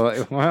 you're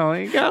like, well,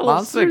 he got a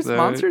little sick there.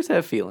 Monsters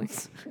have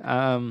feelings.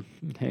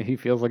 He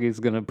feels like he's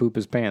gonna poop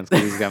his pants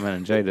because he's got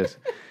meningitis.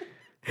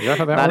 Is that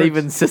how that Not works?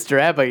 even Sister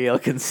Abigail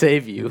can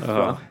save you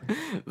from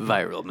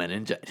viral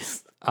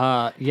meningitis.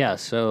 Yeah.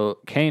 So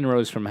Kane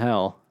rose from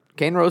hell,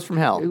 Kane rose from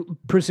hell.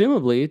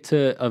 presumably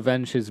to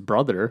avenge his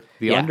brother,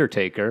 the Yeah.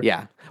 Undertaker.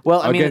 Yeah.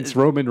 Well, I mean, against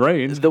Roman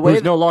Reigns, the way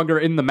who's that- no longer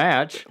in the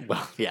match.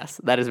 well, yes,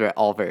 that is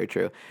all very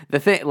true. The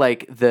thing,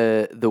 like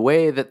the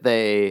way that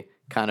they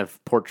kind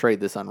of portrayed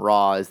this on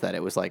Raw is that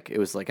it was like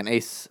an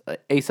ace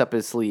up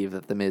his sleeve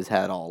that the Miz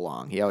had all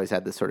along. He always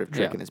had this sort of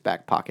trick Yeah. in his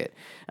back pocket.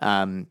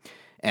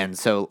 And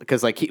so,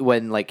 because like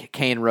when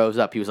Kane rose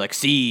up, he was like,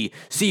 "See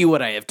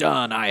what I have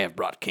done. I have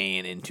brought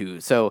Kane into."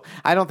 So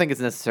I don't think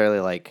it's necessarily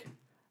like.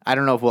 I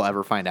don't know if we'll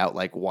ever find out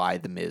like why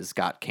the Miz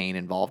got Kane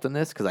involved in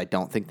this because I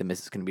don't think the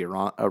Miz is going to be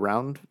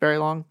around very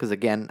long. Because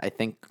again, I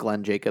think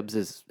Glenn Jacobs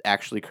is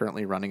actually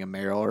currently running a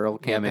mayoral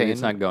campaign. Yeah, maybe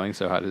it's not going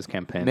so hot. His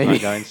campaign's Maybe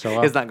not going so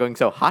well. it's not going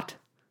so hot.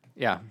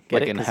 Yeah,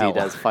 Get like it? in 'Cause hell. he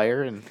does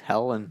fire and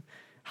hell and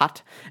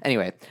hot.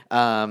 Anyway,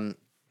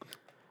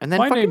 And then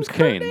My fucking name's Kurt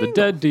Kane, the Angle.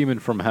 dead demon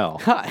from hell.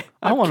 Hi,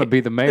 I I'm want to Kane, be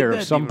the mayor the of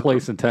dead some demon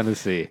place in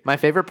Tennessee. My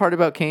favorite part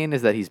about Kane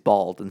is that he's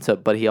bald, and so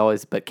but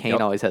Kane Yep.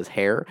 always has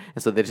hair,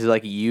 and so they just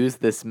like use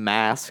this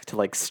mask to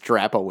like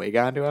strap a wig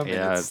onto him.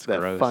 Yeah, and it's it's the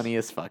gross.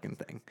 funniest fucking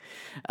thing.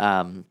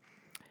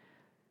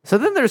 So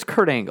then there's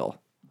Kurt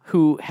Angle,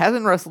 who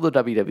hasn't wrestled a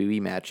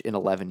WWE match in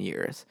 11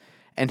 years,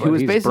 and But who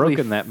was he's basically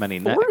broken that many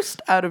necks.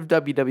 forced out of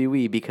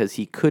WWE because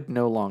he could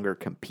no longer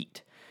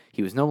compete.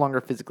 He was no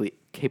longer physically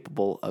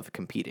capable of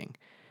competing,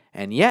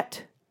 and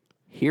yet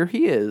here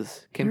he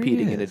is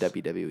competing in a is.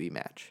 WWE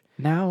match.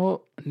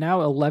 Now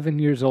 11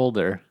 years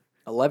older,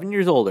 11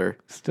 years older,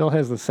 still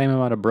has the same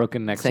amount of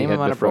broken necks same he had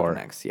amount before. of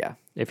broken necks. Yeah,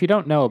 If you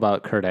don't know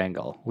about Kurt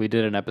Angle, we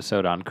did an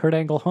episode on Kurt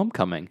Angle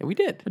Homecoming, we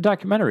did. a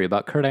documentary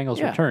about Kurt Angle's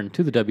Yeah. return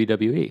to the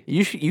WWE.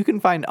 You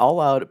can find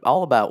all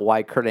about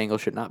why Kurt Angle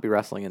should not be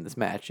wrestling in this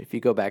match if you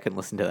go back and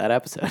listen to that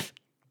episode.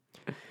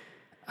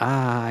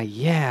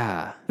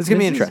 Yeah. This is gonna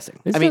be interesting.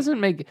 This I mean-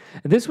 doesn't make.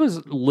 This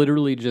was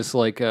literally just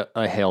like a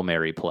Hail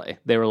Mary play.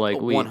 They were like,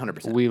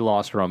 100%. We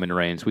lost Roman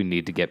Reigns. We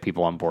need to get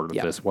people on board with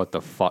Yeah. this. What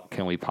the fuck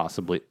can we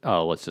possibly?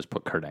 Oh, let's just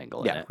put Kurt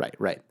Angle in Yeah, it.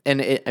 right. And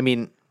it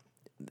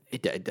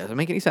doesn't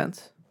make any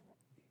sense.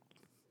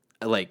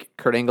 Like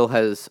Kurt Angle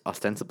has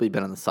ostensibly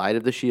been on the side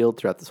of the Shield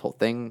throughout this whole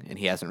thing, and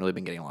he hasn't really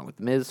been getting along with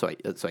the Miz. So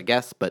I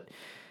guess, but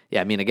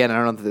yeah, I mean, again, I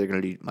don't know if they're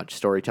going to do much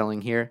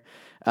storytelling here.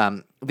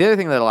 The other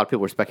thing that a lot of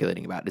people were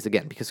speculating about is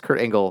again because Kurt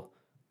Angle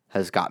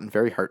has gotten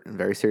very hurt and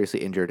very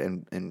seriously injured,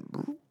 and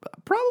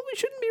probably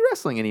shouldn't be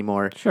wrestling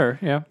anymore. Sure.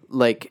 Yeah.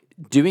 Like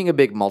doing a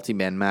big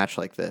multi-man match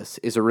like this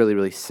is a really,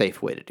 really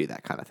safe way to do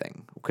that kind of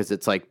thing. Because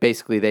it's like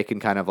basically they can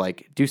kind of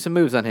like do some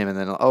moves on him and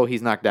then, oh,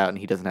 he's knocked out and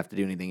he doesn't have to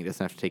do anything. He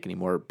doesn't have to take any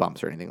more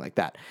bumps or anything like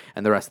that.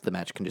 And the rest of the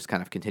match can just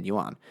kind of continue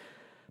on.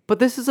 But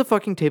this is a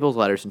fucking tables,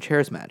 ladders, and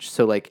chairs match.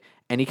 So like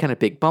any kind of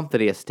big bump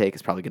that he has to take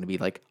is probably going to be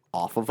like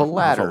off of a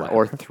ladder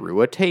or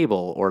through a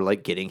table or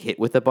like getting hit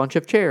with a bunch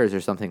of chairs or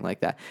something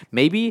like that.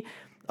 Maybe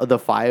the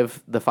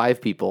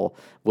five people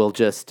will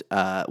just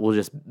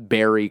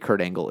bury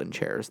Kurt Angle in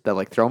chairs. They'll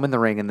like throw him in the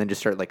ring and then just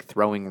start like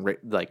throwing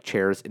like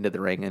chairs into the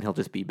ring and he'll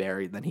just be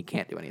buried. Then he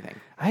can't do anything.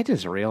 I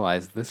just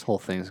realized this whole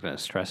thing's going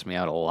to stress me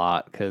out a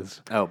lot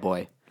because Oh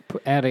boy,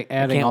 adding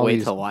can't all wait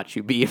these to watch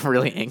you be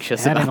really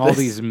anxious adding about all this.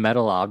 these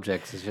metal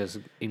objects is just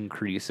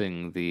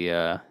increasing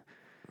the.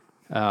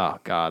 Oh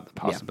God, the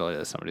possibility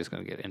that somebody's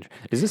going to get injured.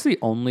 Is this the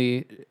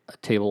only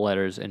table,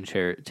 ladders, and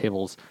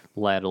tables,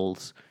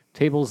 ladles,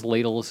 tables,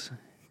 ladles,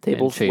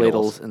 Tables, and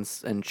ladles,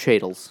 and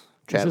chadles.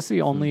 Is this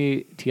the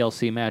only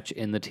TLC match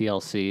in the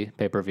TLC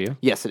pay-per-view?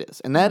 Yes, it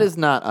is. And that is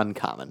not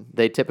uncommon.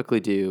 They typically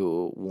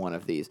do one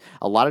of these.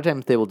 A lot of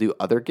times they will do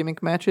other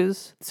gimmick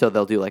matches. So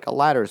they'll do like a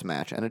ladders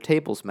match and a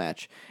tables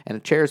match and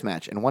a chairs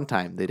match. And one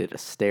time they did a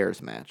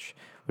stairs match,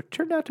 which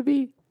turned out to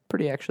be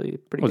pretty Was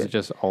good. it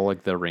just all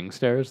like the ring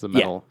stairs, the Yeah,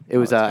 metal? it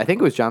was. I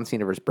think it was John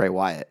Cena versus Bray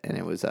Wyatt, and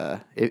it was.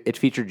 It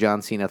featured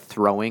John Cena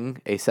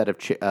throwing a set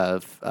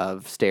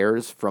of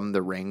stairs from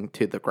the ring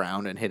to the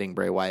ground and hitting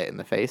Bray Wyatt in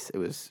the face. It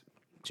was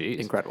Jeez.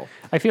 incredible.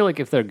 I feel like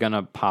if they're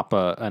gonna pop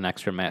an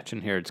extra match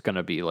in here, it's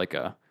gonna be like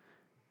a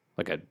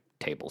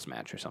tables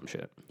match or some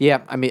shit.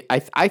 Yeah, I mean,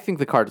 I think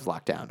the card is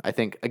locked down. I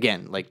think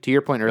again, like to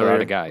your point earlier, out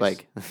of guys.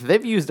 like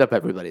they've used up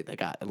everybody they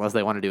got, unless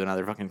they want to do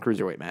another fucking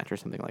cruiserweight match or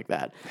something like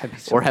that, That'd be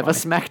so or have a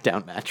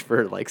SmackDown match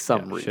for like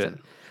some Yeah,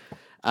 reason.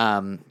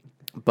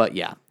 But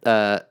yeah,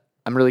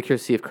 I'm really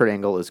curious to see if Kurt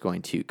Angle is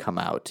going to come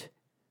out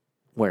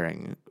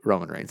wearing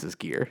Roman Reigns'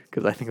 gear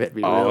because I think that'd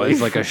be really,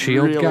 he's like a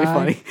Shield really guy?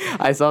 funny.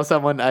 I saw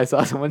someone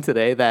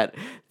today that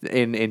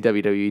in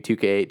WWE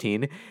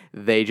 2K18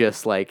 they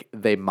just like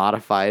they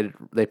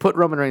put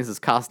Roman Reigns'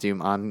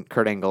 costume on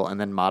Kurt Angle and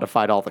then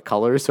modified all the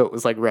colors so it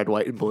was like red,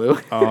 white, and blue.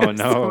 Oh, It's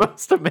no. the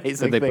most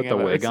amazing. Did they thing put the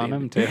I've ever wig on seen.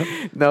 him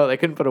too? No, they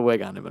couldn't put a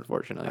wig on him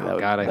unfortunately. Oh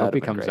God, I hope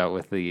he comes great. out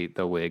with the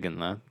wig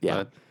and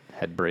the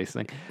head brace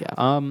thing.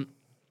 Yeah.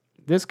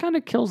 This kind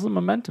of kills the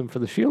momentum for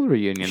the Shield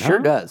reunion. Sure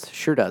huh?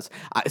 does.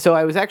 So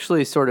I was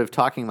actually sort of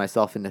talking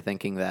myself into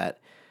thinking that,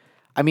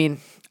 I mean,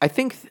 I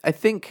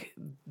think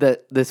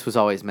that this was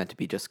always meant to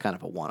be just kind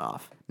of a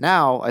one-off.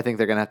 Now I think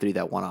they're gonna have to do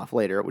that one-off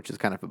later, which is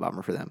kind of a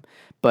bummer for them.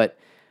 But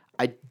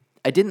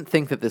I didn't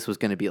think that this was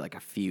going to be like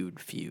a feud.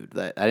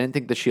 That I didn't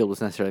think the Shield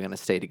was necessarily going to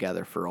stay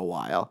together for a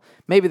while.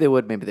 Maybe they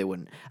would, maybe they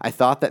wouldn't. I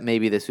thought that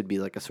maybe this would be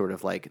like a sort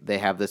of like they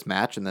have this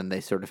match and then they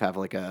sort of have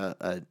like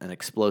an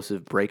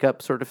explosive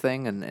breakup sort of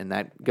thing and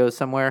that goes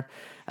somewhere.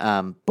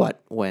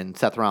 But when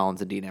Seth Rollins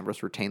and Dean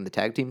Ambrose retained the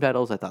tag team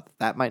titles, I thought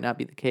that might not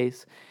be the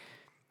case.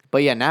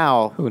 But yeah,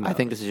 now I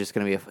think this is just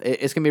going to be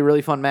it's going to be a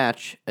really fun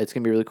match. It's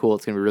going to be really cool.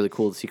 It's going to be really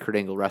cool to see Kurt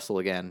Angle wrestle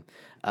again.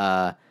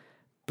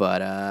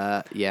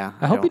 But yeah,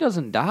 I hope he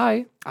doesn't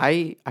die.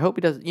 I hope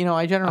he does. You know,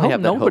 I generally hope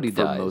have that hope nobody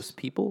for dies. most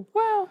people.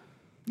 Well,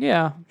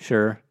 yeah,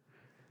 sure.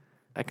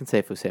 I can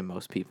safely say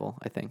most people.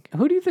 I think.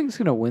 Who do you think's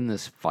gonna win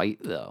this fight,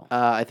 though?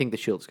 I think the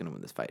Shield's going to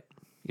win this fight.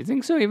 You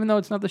think so, even though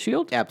it's not the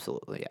Shield?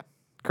 Absolutely, yeah.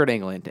 Kurt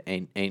Angle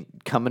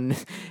ain't coming.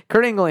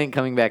 Kurt Angle ain't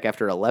coming back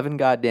after 11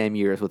 goddamn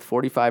years with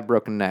 45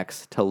 broken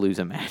necks to lose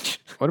a match.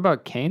 What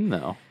about Kane,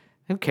 though?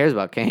 Who cares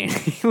about Kane?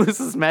 He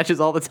loses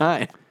matches all the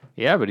time.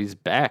 Yeah, but he's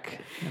back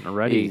and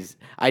ready.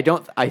 I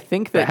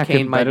think that Back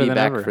Kane and might better be than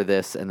back ever. for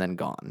this and then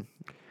gone.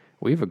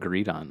 We've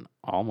agreed on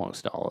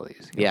almost all of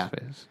these. Yeah.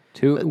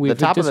 We've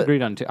top of the-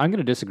 disagreed on two. I'm going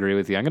to disagree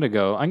with you. I'm going to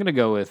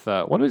go with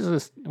what is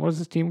this? What is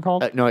this team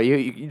called? No,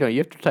 you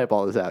have to type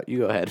all this out. You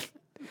go ahead.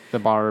 The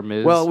Bar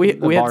Miz. Well, we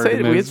the had Bar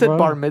said Mitzvah?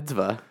 bar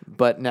mitzvah,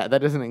 but no,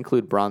 that doesn't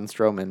include Braun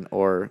Strowman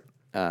or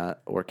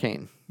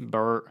Kane.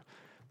 Bar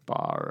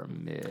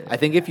Miz. I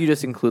think if you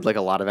just include like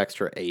a lot of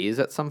extra A's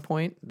at some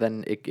point,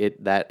 then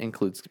that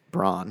includes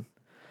Braun.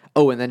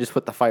 Oh, and then just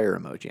put the fire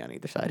emoji on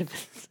either side of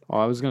it. Well,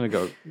 I was going to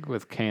go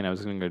with Kane. I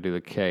was going to go do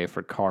the K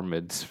for Car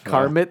Mitzvah.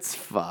 Car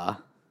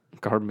mitzvah.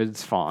 Car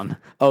Mitzvah.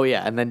 Oh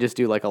yeah, and then just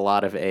do like a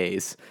lot of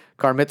A's.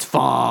 Car mitzvah.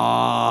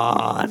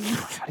 How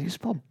do you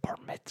spell Bar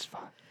Mitzvah?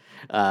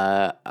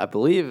 I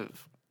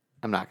believe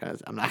I'm not gonna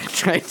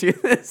try to do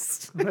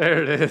this.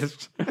 There it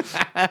is.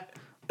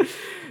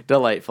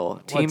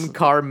 Delightful. Team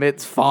Car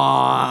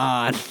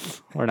mitzvah.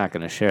 We're not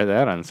going to share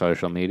that on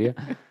social media.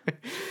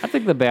 I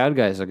think the bad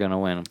guys are going to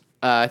win.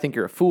 I think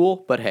you're a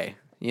fool, but hey,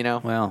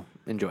 Well,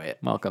 enjoy it.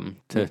 welcome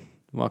to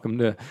Welcome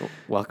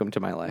to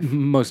my life.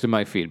 most of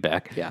my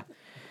feedback. Yeah.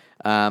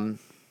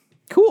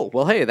 Cool.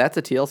 Well, hey, that's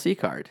a TLC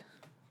card.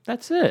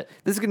 That's it.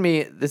 This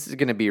is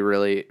gonna be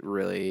really,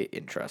 really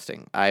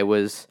interesting. I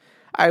went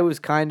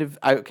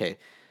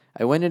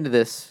into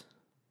this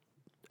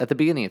at the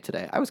beginning of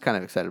today. I was kind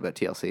of excited about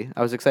TLC.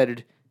 I was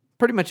excited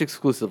pretty much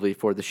exclusively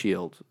for the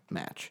Shield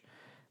match.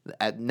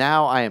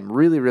 Now I am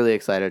really, really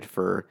excited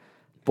for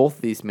both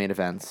of these main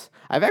events.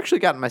 I've actually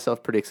gotten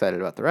myself pretty excited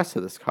about the rest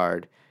of this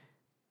card,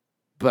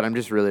 but I'm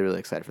just really, really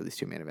excited for these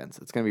two main events.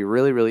 It's going to be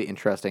really, really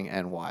interesting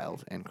and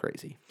wild and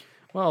crazy.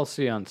 Well, I'll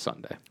see you on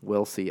Sunday.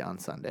 We'll see on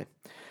Sunday.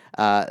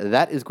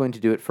 That is going to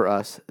do it for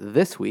us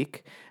this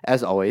week.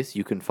 As always,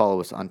 you can follow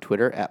us on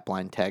Twitter at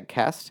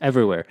BlindTagCast.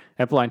 Everywhere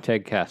at Blind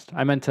Tag Cast.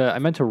 I meant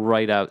to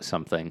write out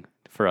something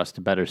for us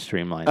to better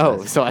streamline. Oh,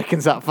 this. so I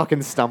can stop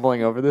fucking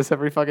stumbling over this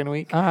every fucking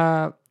week?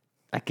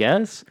 I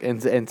guess.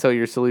 And so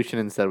your solution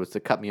instead was to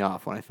cut me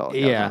off when I felt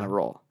like I was on a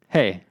roll.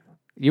 Hey,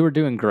 you were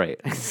doing great,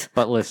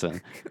 but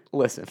listen,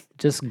 Listen,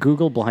 just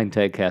Google Blind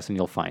Tag Cast and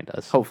you'll find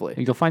us. Hopefully.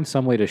 You'll find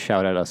some way to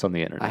shout at us on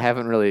the internet. I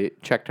haven't really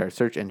checked our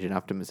search engine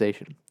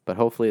optimization, but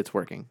hopefully it's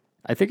working.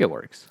 I think it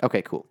works.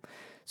 Okay, cool.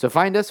 So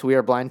find us. We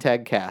are Blind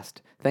Tag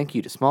Cast. Thank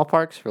you to Small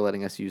Parks for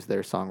letting us use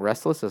their song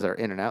 "Restless" as our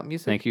in and out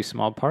music. Thank you,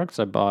 Small Parks.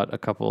 I bought a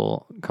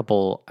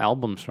couple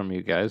albums from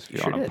you guys. If you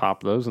Sure want to did.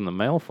 pop those in the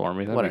mail for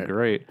me, that'd be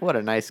great. What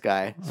a nice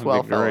guy.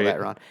 Swell fellow, great. that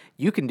Ron.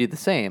 You can do the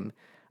same.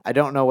 I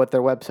don't know what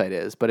their website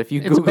is, but if you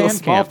It's Google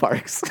Bandcamp. Small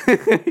Parks,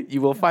 you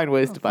will find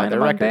ways to buy Find their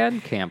them on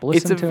record. Bandcamp.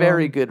 It's Listen a to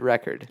very them. good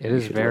record. It You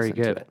is should very listen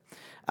to good. it.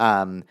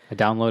 I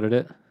downloaded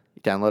it.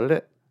 You downloaded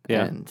it?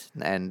 Yeah.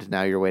 And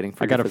now you're waiting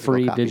for I got your a physical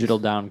free copies. digital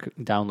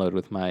download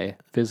with my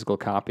physical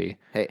copy.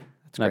 Hey,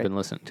 that's And I've great. been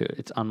listening to it.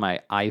 It's on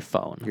my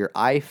iPhone. Your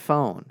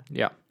iPhone.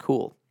 Yeah.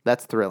 Cool.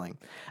 That's thrilling.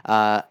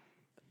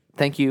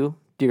 Thank you,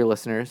 dear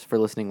listeners, for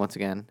listening once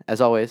again. As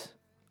always,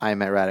 I am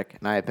Matt Raddick,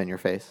 and I have been your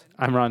face.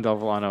 I'm Ron Del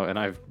Villano, and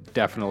I've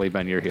definitely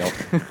been your heel.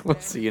 We'll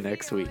see you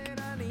next week.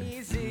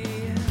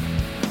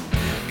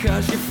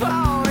 Cause you're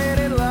falling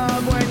in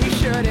love when you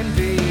shouldn't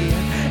be,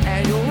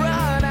 and you're